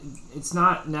it's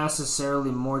not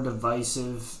necessarily more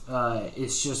divisive.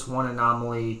 It's just one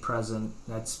anomaly present.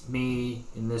 That's me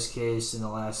in this case. In the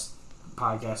last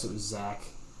podcast, it was Zach.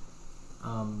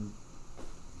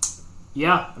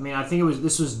 Yeah, I mean, I think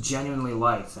this was genuinely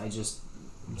liked. I just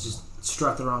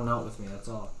struck the wrong note with me. That's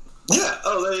all. Yeah.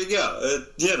 Oh, there you go.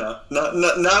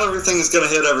 Not everything's gonna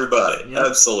hit everybody. Yep.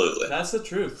 Absolutely. That's the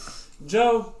truth.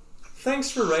 Joe,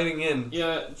 thanks for writing in.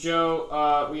 Yeah,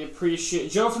 Joe. We appreciate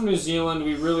Joe from New Zealand.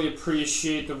 We really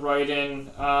appreciate the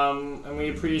write-in, and we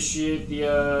appreciate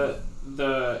the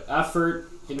effort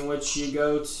in which you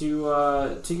go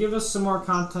to give us some more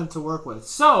content to work with.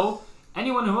 So,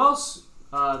 anyone who else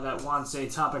that wants a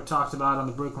topic talked about on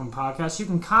the Brooklyn Podcast, you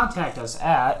can contact us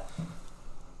at.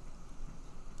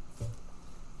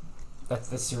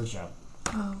 That's your job.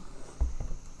 Oh,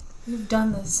 you've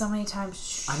done this so many times.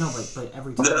 Shh. I know, but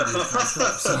every time you mess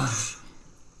up, so.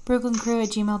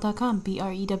 BrooklynCrew@gmail.com.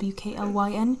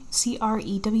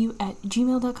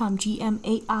 BREWKLYNCREW@gmail.com.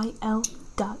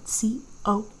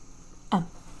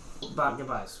 GMAIL.com.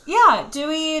 Goodbyes. Yeah. Do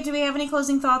we have any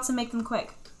closing thoughts, and make them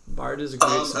quick? Bard is a great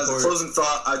support. As a closing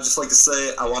thought, I'd just like to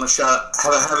say I want to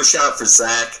have a shout for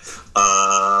Zach.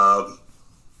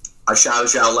 I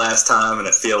shouted you out last time, and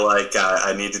I feel like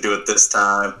I need to do it this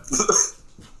time.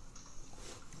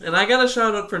 And I gotta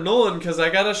shout out for Nolan, because I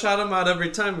gotta shout him out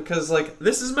every time, because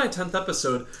this is my 10th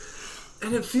episode,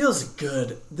 and it feels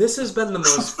good. This has been the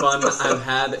most fun I've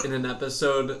had in an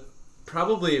episode,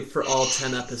 probably for all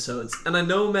 10 episodes. And I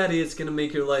know, Maddie, it's gonna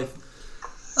make your life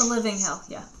a living hell.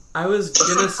 Yeah. I was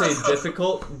gonna say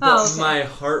difficult, but my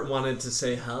heart wanted to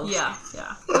say hell. Yeah.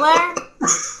 Blair,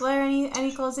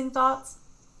 any closing thoughts?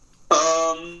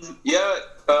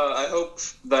 I hope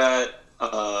that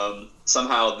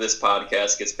somehow this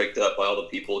podcast gets picked up by all the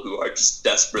people who are just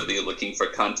desperately looking for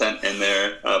content in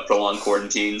their prolonged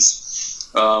quarantines.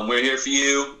 We're here for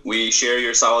you. We share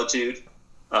your solitude.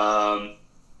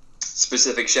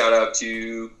 Specific shout out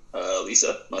to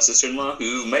Lisa, my sister-in-law,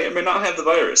 who may or may not have the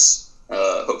virus.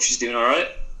 Hope she's doing all right.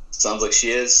 Sounds like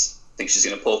she is. I think she's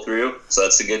going to pull through, so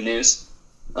that's the good news.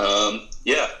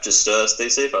 Just stay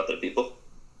safe out there, people.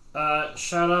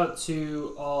 Shout out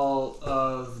to all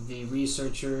of the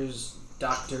researchers,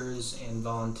 doctors, and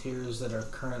volunteers that are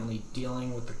currently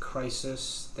dealing with the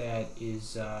crisis that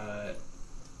is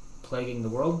plaguing the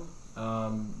world.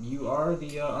 You are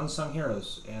the unsung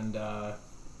heroes, and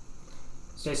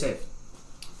stay safe.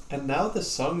 And now the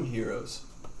sung heroes.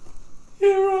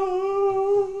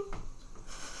 Hero!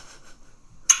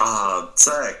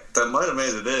 Zach, that might have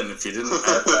made it in if you didn't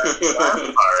add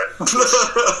that part.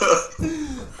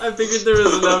 I figured there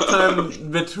was enough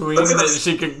time between that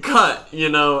she could cut,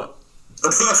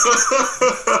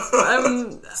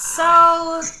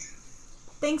 So,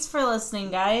 thanks for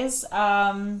listening, guys.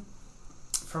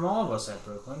 From all of us at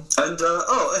Brooklyn. And,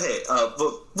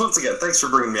 once again, thanks for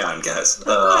bringing me on, guys. Of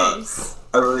course.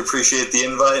 I really appreciate the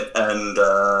invite, and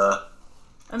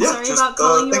I'm sorry about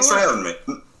calling you. Thanks for having me.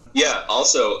 Yeah,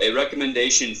 also, a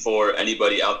recommendation for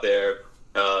anybody out there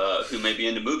who may be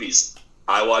into movies.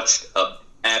 I watched an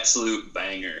absolute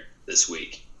banger this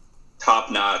week.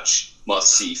 Top-notch,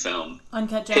 must-see film.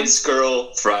 Uncut Gems. His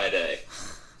Girl Friday.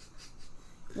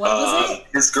 What was it?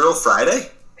 His Girl Friday?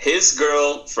 His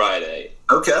Girl Friday.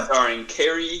 Okay. Starring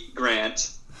Cary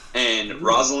Grant and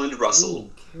Rosalind Russell.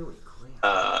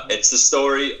 It's the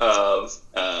story of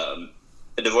a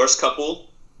divorced couple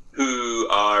who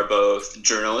are both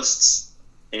journalists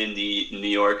in the New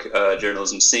York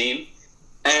journalism scene.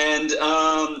 And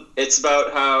it's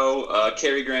about how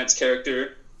Cary Grant's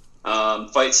character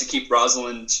fights to keep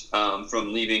Rosalind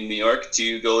from leaving New York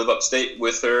to go live upstate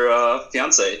with her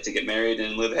fiance to get married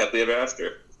and live happily ever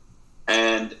after.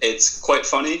 And it's quite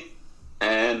funny,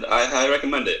 and I highly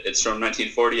recommend it. It's from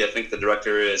 1940. I think the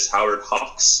director is Howard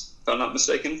Hawks, if I'm not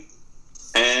mistaken.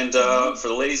 And for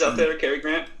the ladies out there, Cary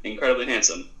Grant, incredibly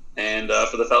handsome. And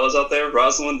for the fellas out there,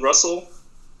 Rosalind Russell,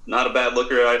 not a bad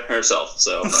looker herself.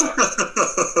 So.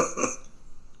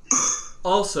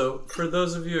 Also, for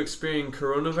those of you experiencing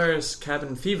coronavirus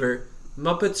cabin fever,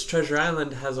 Muppets Treasure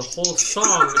Island has a whole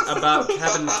song about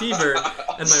cabin fever,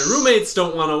 and my roommates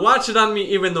don't want to watch it on me,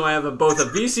 even though I have both a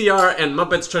VCR and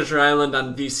Muppets Treasure Island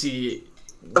on VHS.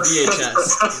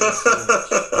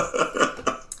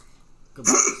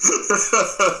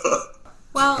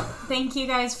 Well, thank you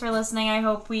guys for listening. I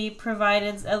hope we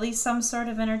provided at least some sort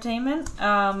of entertainment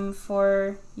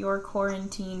for your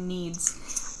quarantine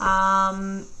needs.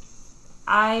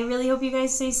 I really hope you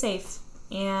guys stay safe.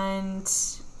 And,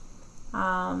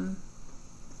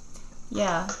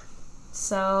 yeah.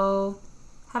 So,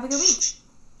 have a good week.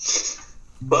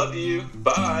 Love you.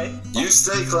 Bye. You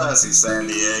stay classy, San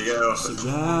Diego. So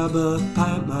grab a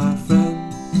pipe, my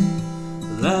friend.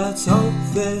 Let's hope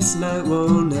this night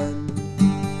won't end.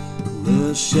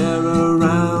 We'll share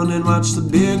around and watch the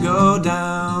beer go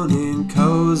down in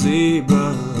cozy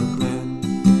Brooklyn.